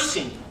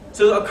cursing.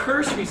 So a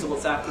curse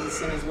results after the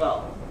sin as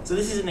well. So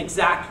this is an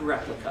exact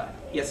replica.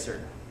 Yes, sir?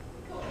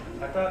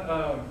 I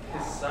thought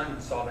his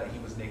son saw that he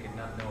was naked,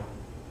 not Noah.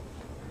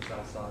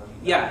 Himself saw that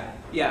he was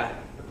Yeah.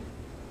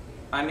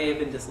 I may have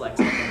been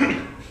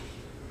dyslexic.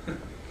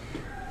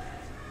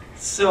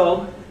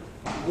 So,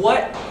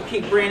 what?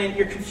 Okay, Brandon,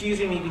 you're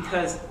confusing me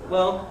because,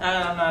 well,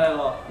 I'm not at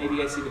all. Maybe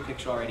you guys see the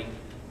picture already.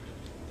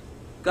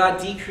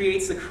 God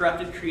decreates the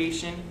corrupted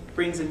creation,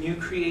 brings a new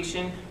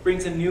creation,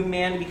 brings a new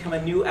man to become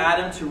a new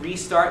Adam to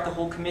restart the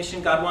whole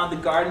commission. God wanted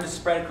the garden to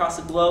spread across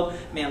the globe.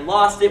 Man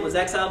lost it, was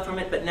exiled from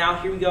it, but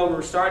now here we go.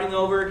 We're starting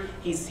over.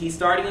 He's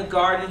starting a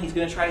garden. He's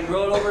going to try to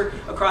grow it over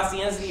across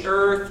the ends of the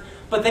earth.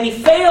 But then he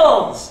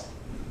fails.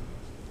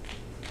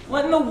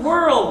 What in the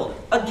world?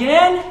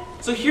 Again?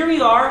 So here we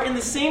are in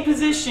the same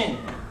position.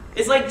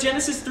 It's like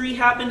Genesis 3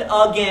 happened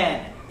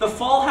again. The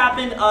fall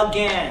happened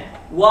again.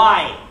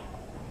 Why?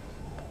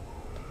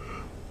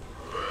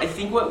 I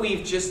think what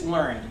we've just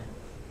learned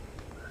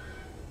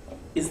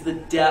is the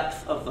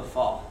depth of the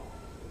fall.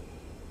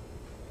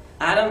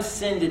 Adam's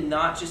sin did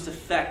not just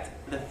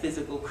affect the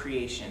physical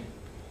creation.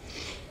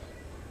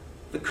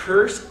 The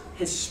curse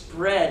has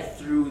spread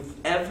through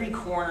every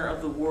corner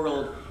of the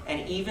world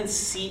and even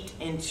seeped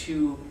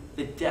into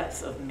the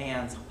depths of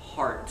man's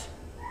heart.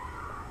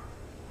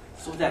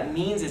 So what that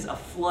means is a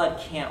flood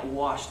can't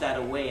wash that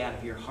away out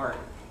of your heart.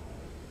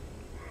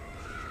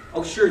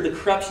 Oh sure, the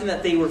corruption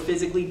that they were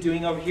physically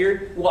doing over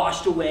here,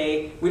 washed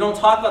away. We don't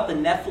talk about the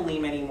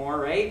Nephilim anymore,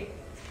 right?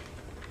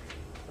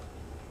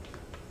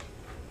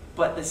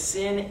 But the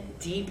sin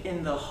deep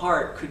in the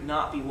heart could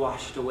not be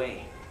washed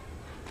away.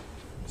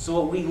 So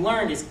what we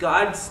learned is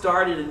God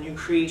started a new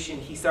creation.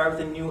 He started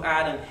with a new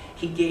Adam.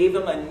 He gave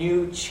him a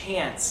new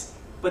chance.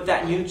 But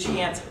that new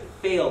chance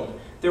failed.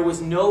 There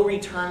was no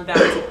return back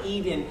to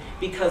Eden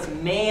because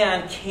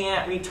man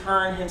can't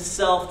return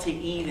himself to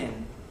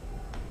Eden.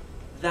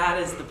 That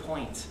is the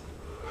point.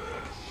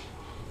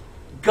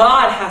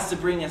 God has to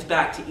bring us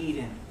back to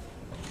Eden.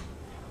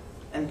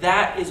 And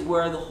that is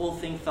where the whole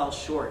thing fell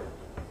short.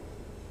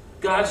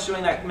 God's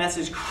showing that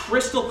message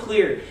crystal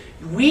clear.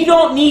 We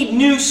don't need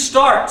new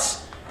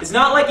starts. It's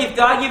not like if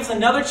God gives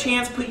another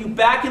chance, put you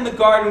back in the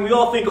garden, we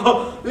all think,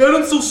 oh,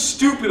 Adam's so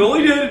stupid. All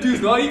he had to do is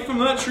not eat from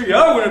that tree.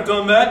 I wouldn't have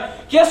done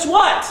that. Guess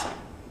what?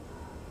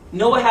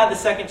 Noah had the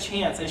second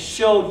chance and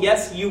showed,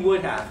 yes, you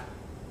would have.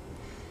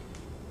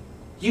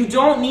 You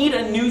don't need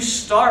a new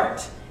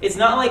start. It's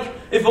not like,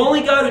 if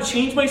only God would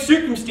change my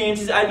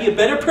circumstances, I'd be a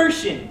better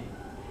person.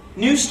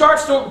 New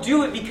starts don't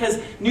do it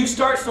because new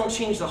starts don't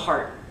change the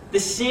heart. The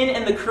sin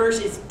and the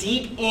curse is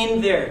deep in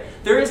there.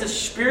 There is a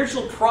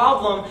spiritual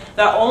problem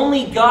that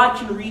only God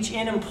can reach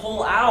in and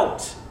pull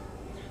out.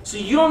 So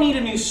you don't need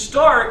a new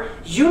start,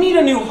 you need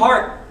a new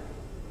heart.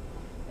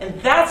 And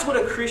that's what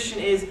a Christian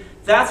is.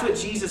 That's what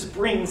Jesus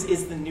brings,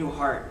 is the new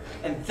heart.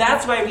 And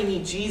that's why we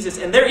need Jesus.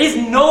 And there is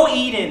no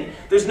Eden.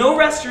 There's no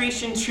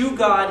restoration to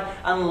God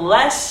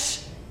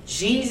unless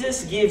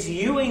Jesus gives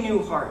you a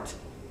new heart.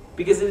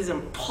 Because it is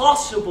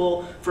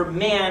impossible for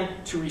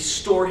man to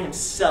restore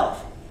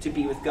himself to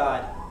be with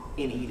God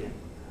in Eden.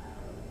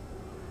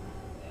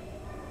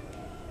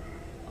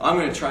 I'm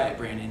going to try it,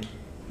 Brandon.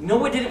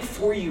 Noah did it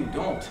for you.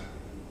 Don't.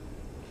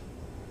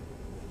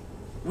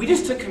 We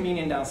just took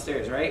communion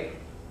downstairs, right?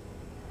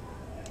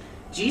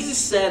 Jesus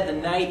said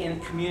the night in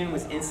communion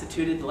was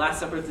instituted, the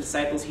Last Supper of the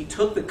disciples, he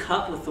took the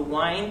cup with the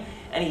wine,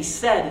 and he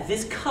said,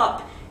 this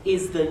cup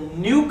is the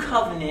new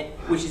covenant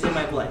which is in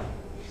my blood.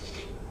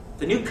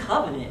 The new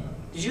covenant?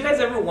 Did you guys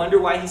ever wonder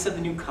why he said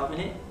the new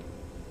covenant?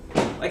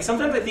 Like,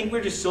 sometimes I think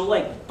we're just so,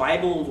 like,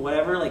 Bible,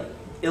 whatever, like,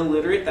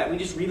 illiterate that we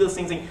just read those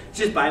things and it's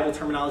just Bible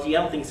terminology.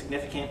 I don't think it's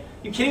significant.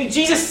 You kidding me?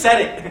 Jesus said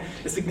it.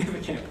 It's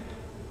significant.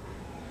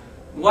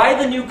 Why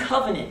the new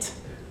covenant?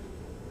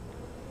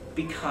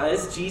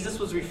 Because Jesus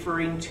was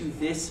referring to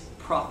this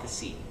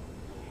prophecy.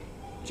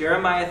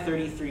 Jeremiah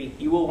 33.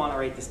 You will want to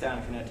write this down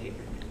if you're not a taker.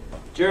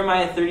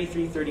 Jeremiah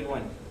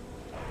 33:31.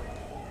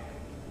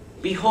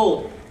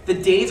 Behold, the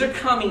days are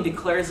coming,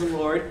 declares the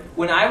Lord,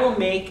 when I will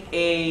make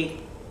a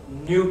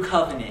new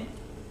covenant.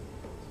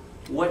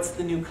 What's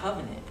the new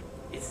covenant?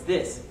 It's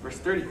this, verse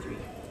 33.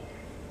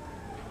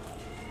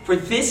 For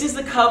this is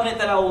the covenant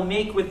that I will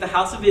make with the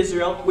house of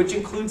Israel, which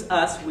includes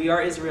us, we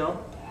are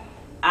Israel.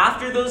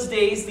 After those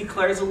days,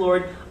 declares the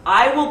Lord,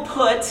 I will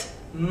put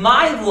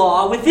my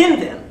law within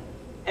them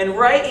and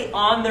write it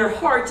on their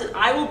hearts, and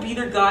I will be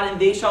their God, and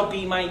they shall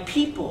be my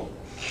people.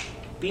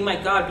 Be my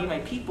God, be my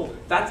people.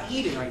 That's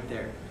Eden right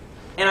there.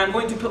 And I'm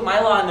going to put my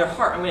law in their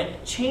heart. I'm going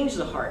to change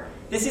the heart.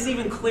 This is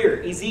even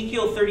clearer.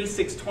 Ezekiel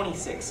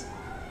 36:26.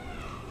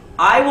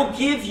 I will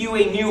give you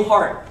a new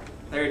heart.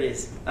 There it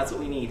is. That's what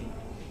we need.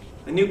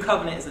 The new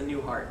covenant is a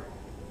new heart.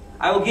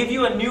 I will give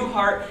you a new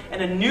heart,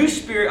 and a new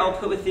spirit I'll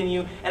put within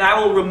you, and I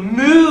will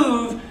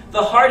remove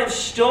the heart of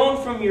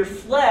stone from your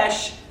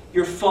flesh,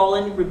 your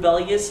fallen,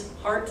 rebellious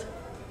heart.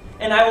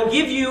 And I will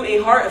give you a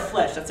heart of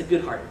flesh. That's a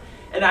good heart.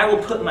 And I will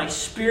put my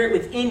spirit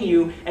within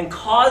you and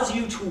cause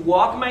you to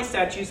walk my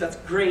statutes. That's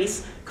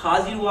grace.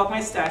 Cause you to walk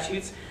my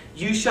statutes.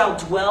 You shall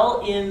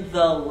dwell in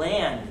the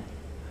land.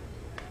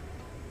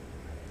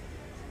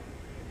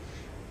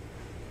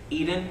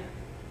 Eden,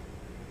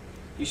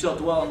 you shall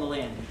dwell in the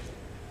land.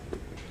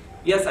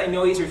 Yes, I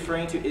know he's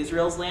referring to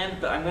Israel's land,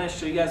 but I'm going to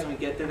show you guys when we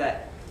get there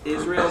that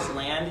Israel's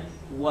land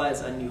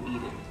was a new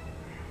Eden.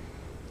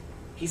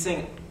 He's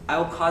saying, I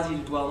will cause you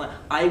to dwell in the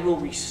land. I will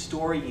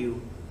restore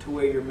you to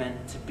where you're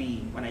meant to be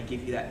when I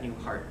give you that new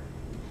heart.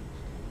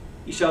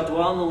 You shall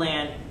dwell in the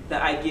land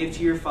that I give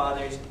to your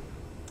fathers.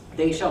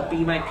 They shall be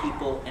my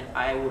people, and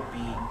I will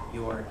be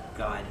your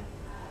God.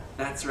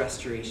 That's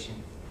restoration.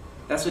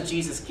 That's what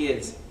Jesus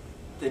gives.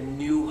 The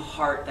new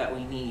heart that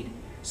we need,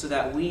 so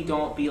that we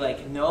don't be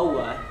like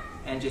Noah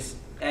and just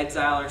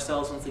exile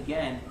ourselves once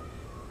again.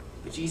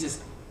 But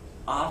Jesus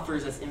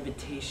offers us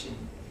invitation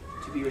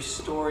to be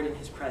restored in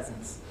his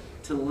presence,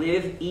 to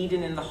live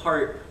Eden in the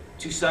heart,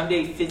 to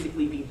someday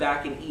physically be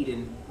back in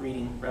Eden.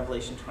 Reading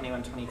Revelation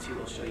 21:22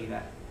 will show you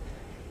that.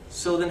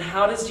 So then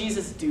how does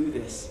Jesus do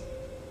this?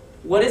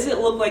 What does it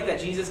look like that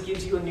Jesus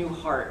gives you a new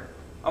heart?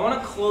 I want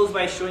to close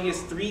by showing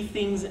us 3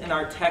 things in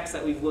our text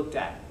that we've looked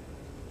at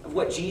of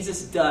what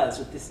Jesus does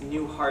with this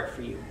new heart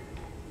for you.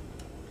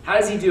 How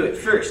does he do it?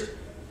 First,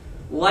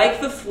 like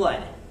the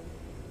flood,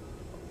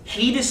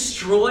 he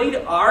destroyed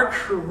our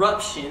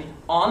corruption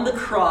on the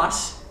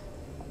cross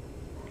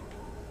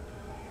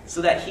so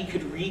that he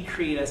could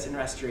recreate us in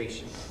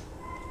restoration.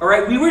 All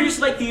right, we were just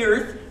like the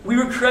earth. We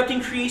were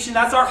corrupting creation.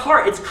 That's our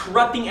heart. It's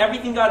corrupting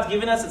everything God's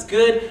given us. It's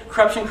good.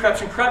 Corruption,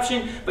 corruption,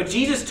 corruption. But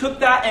Jesus took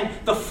that, and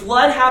the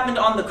flood happened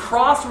on the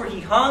cross where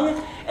he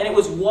hung, and it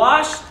was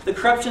washed. The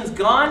corruption's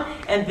gone.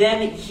 And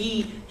then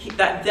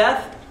that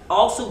death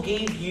also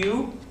gave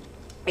you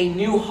a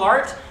new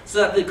heart so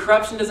that the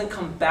corruption doesn't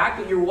come back,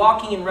 but you're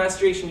walking in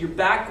restoration. You're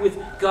back with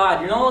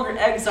God. You're no longer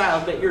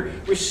exiled, but you're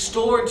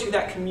restored to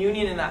that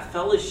communion and that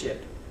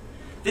fellowship.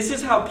 This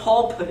is how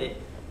Paul put it.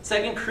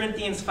 2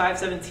 Corinthians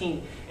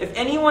 5:17. If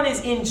anyone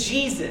is in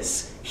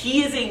Jesus,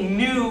 he is a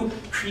new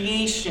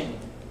creation.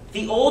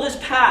 The old is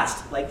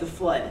past, like the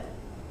flood.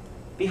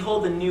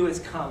 Behold, the new has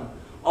come.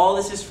 All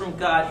this is from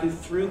God, who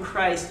through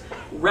Christ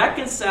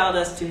reconciled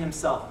us to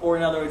himself. Or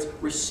in other words,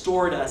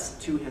 restored us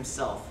to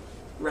himself.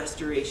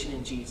 Restoration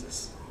in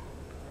Jesus.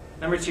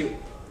 Number 2.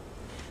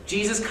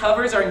 Jesus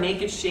covers our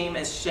naked shame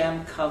as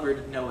Shem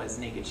covered Noah's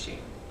naked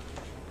shame.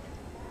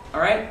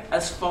 Alright?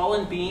 As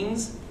fallen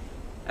beings,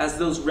 as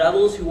those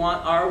rebels who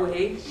want our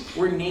way,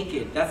 we're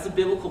naked. That's the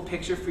biblical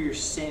picture for your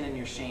sin and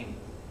your shame.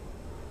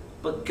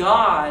 But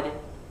God,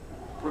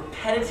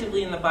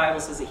 repetitively in the Bible,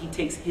 says that he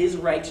takes his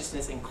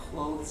righteousness and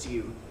clothes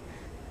you.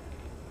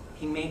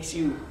 He makes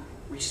you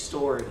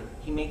restored.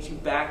 He makes you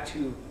back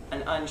to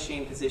an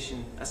unshamed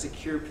position, a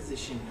secure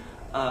position.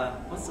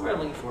 What's the word I'm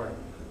looking for?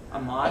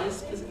 A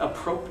modest position?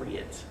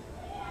 Appropriate,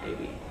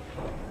 maybe.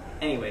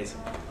 Anyways,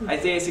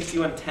 Isaiah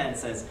 61:10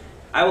 says,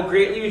 I will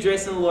greatly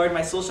rejoice in the Lord.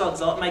 My soul shall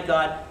exalt my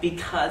God,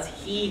 because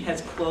he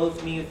has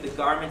clothed me with the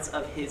garments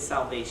of his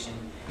salvation.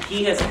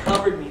 He has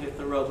covered me with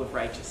the robe of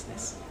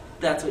righteousness.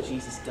 That's what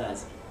Jesus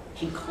does.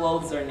 He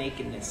clothes our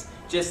nakedness,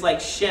 just like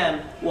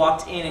Shem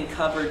walked in and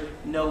covered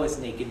Noah's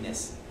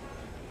nakedness.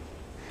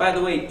 By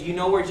the way, do you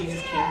know where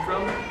Jesus came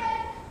from?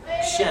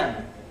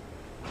 Shem.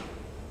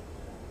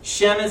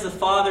 Shem is the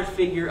father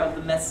figure of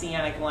the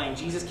messianic line.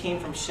 Jesus came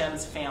from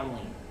Shem's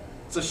family.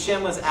 So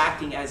Shem was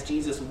acting as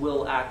Jesus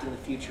will act in the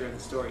future of the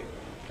story.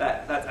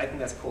 I think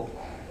that's cool.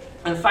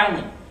 And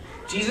finally,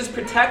 Jesus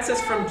protects us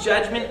from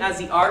judgment as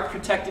the ark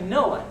protected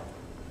Noah.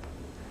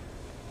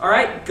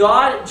 Alright,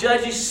 God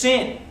judges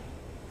sin.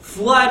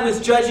 Flood was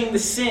judging the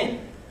sin.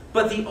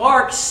 But the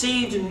ark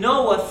saved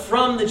Noah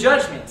from the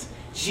judgment.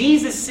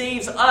 Jesus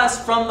saves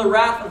us from the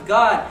wrath of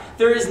God.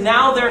 There is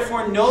now,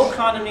 therefore, no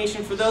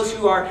condemnation for those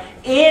who are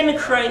in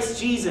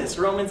Christ Jesus.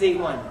 Romans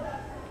 8:1.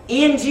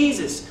 In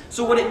Jesus.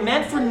 So what it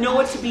meant for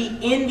Noah to be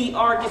in the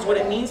ark is what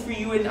it means for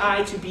you and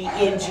I to be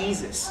in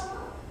Jesus.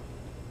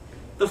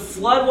 The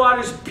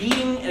floodwaters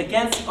beating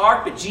against the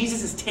ark, but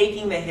Jesus is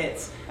taking the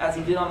hits as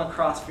he did on the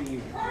cross for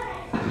you.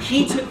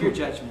 He took your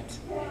judgment.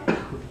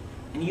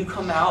 And you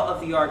come out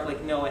of the ark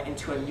like Noah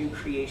into a new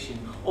creation.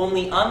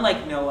 Only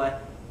unlike Noah,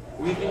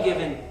 we've been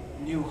given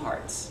new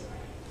hearts,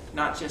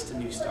 not just a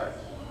new start.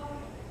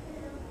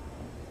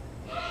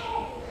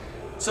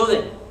 So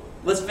then,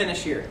 let's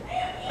finish here.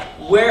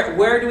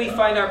 Where do we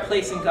find our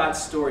place in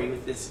God's story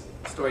with this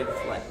story of the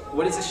flood?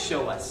 What does this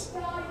show us?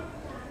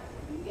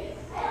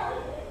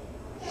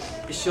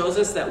 It shows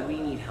us that we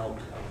need help.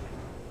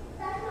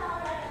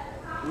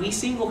 We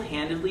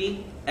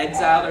single-handedly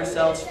exiled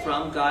ourselves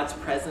from God's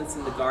presence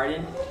in the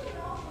garden,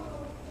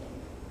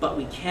 but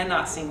we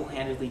cannot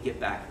single-handedly get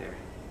back there.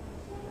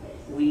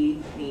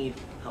 We need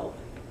help.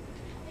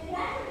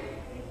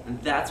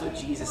 And that's what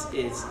Jesus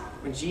is.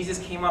 When Jesus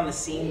came on the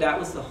scene, that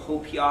was the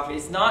hope he offered.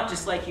 It's not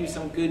just like he was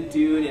some good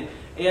dude, and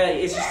yeah,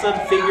 it's just some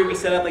figure we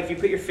set up, like if you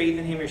put your faith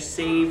in him, you're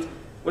saved.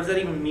 What does that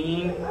even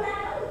mean?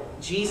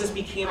 Jesus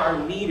became our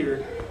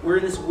leader. We're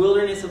in this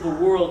wilderness of the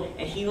world,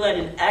 and he led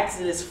an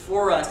exodus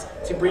for us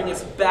to bring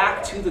us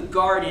back to the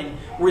garden.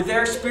 We're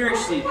there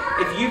spiritually.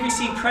 If you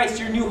receive Christ,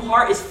 your new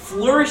heart is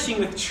flourishing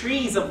with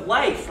trees of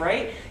life,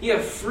 right? You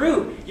have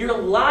fruit. You're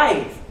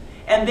alive.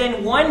 And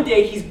then one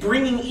day he's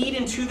bringing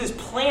Eden to this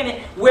planet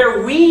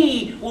where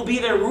we will be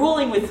there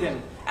ruling with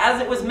him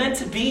as it was meant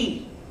to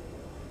be.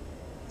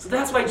 So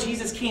that's why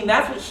Jesus came.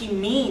 That's what he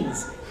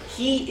means.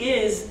 He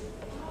is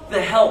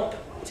the help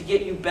to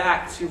get you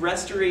back to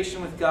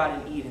restoration with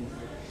God in Eden.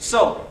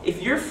 So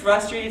if you're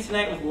frustrated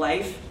tonight with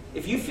life,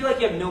 if you feel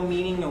like you have no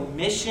meaning, no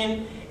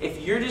mission,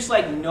 if you're just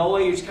like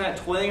Noah, you're just kind of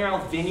toiling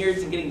around with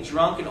vineyards and getting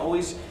drunk and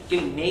always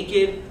getting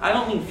naked. I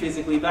don't mean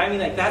physically, but I mean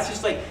like that's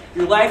just like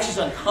your life's just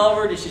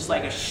uncovered. It's just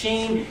like a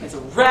shame. It's a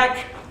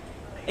wreck.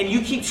 And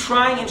you keep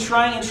trying and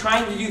trying and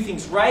trying to do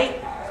things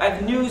right. I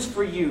have news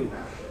for you.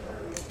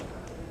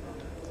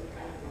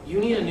 You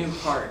need a new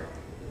heart,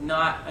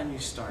 not a new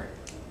start.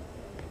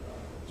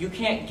 You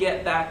can't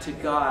get back to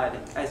God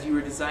as you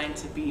were designed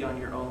to be on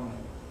your own.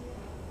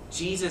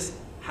 Jesus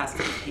has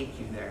to take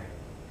you there.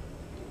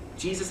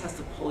 Jesus has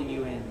to pull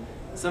you in.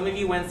 Some of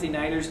you Wednesday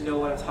nighters know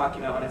what I'm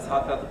talking about when I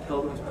talk about the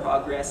Pilgrim's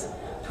Progress.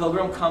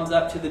 Pilgrim comes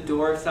up to the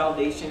door of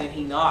salvation and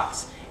he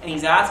knocks. And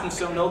he's asking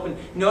someone to open.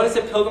 Notice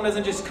that Pilgrim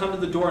doesn't just come to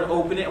the door and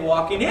open it and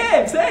walk in.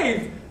 Hey, I'm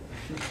saved!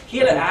 He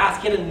had to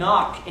ask, he had to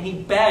knock, and he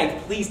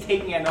begged, please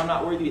take me, I know I'm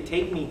not worthy to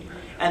take me.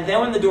 And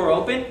then when the door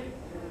opened,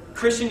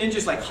 Christian didn't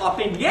just like hop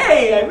in,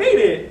 yay, I made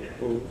it.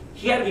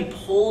 He had to be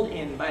pulled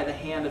in by the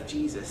hand of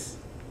Jesus.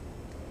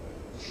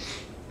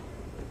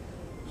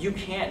 You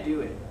can't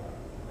do it.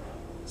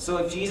 So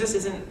if Jesus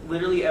isn't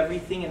literally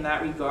everything in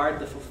that regard,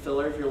 the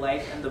fulfiller of your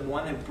life and the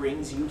one who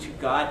brings you to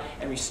God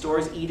and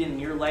restores Eden in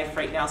your life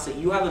right now, so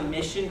you have a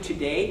mission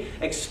today,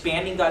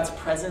 expanding God's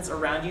presence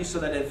around you so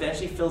that it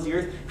eventually fills the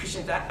earth.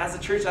 Christians, as a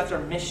church, that's our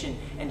mission,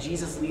 and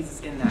Jesus leads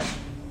us in that.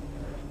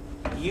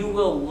 You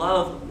will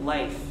love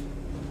life.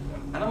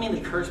 I don't mean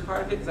the curse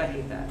part of it, because I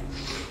hate that.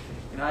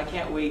 You know, I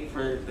can't wait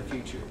for the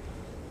future.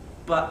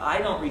 But I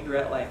don't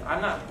regret life.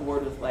 I'm not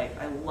bored with life.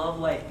 I love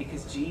life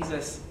because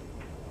Jesus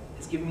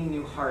has given me a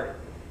new heart.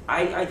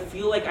 I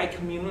feel like I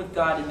commune with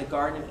God in the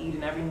Garden of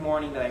Eden every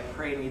morning that I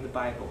pray and read the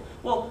Bible.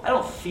 Well, I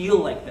don't feel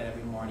like that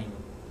every morning,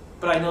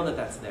 but I know that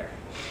that's there.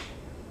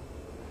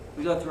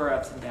 We go through our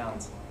ups and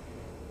downs.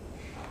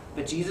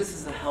 But Jesus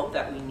is the help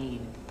that we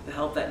need, the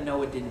help that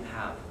Noah didn't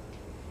have.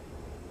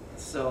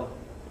 So,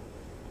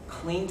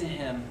 cling to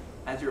Him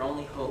as your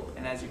only hope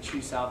and as your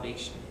true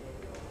salvation.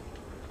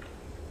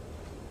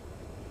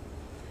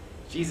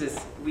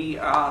 Jesus, we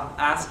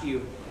ask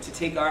you to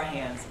take our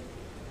hands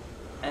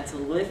and to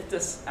lift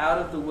us out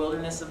of the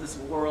wilderness of this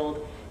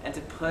world and to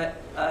put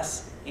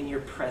us in your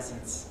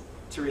presence,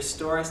 to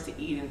restore us to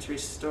Eden, to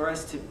restore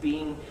us to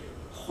being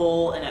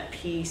whole and at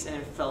peace and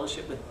in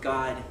fellowship with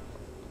God.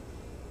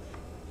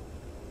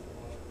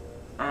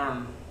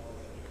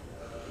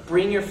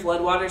 Bring your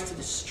floodwaters to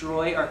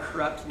destroy our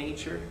corrupt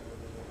nature.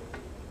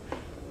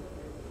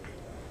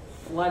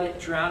 Flood it,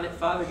 drown it,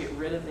 Father, get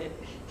rid of it.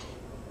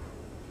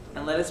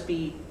 And let us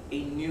be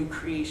a new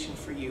creation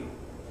for you,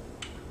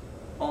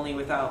 only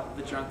without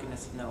the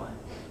drunkenness of Noah,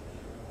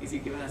 because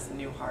you've given us a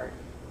new heart.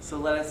 So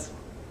let us,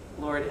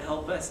 Lord,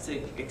 help us to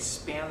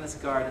expand this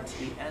garden to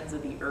the ends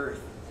of the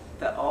earth,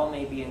 that all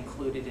may be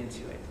included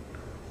into it.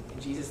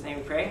 In Jesus' name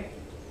we pray.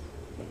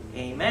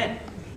 Amen.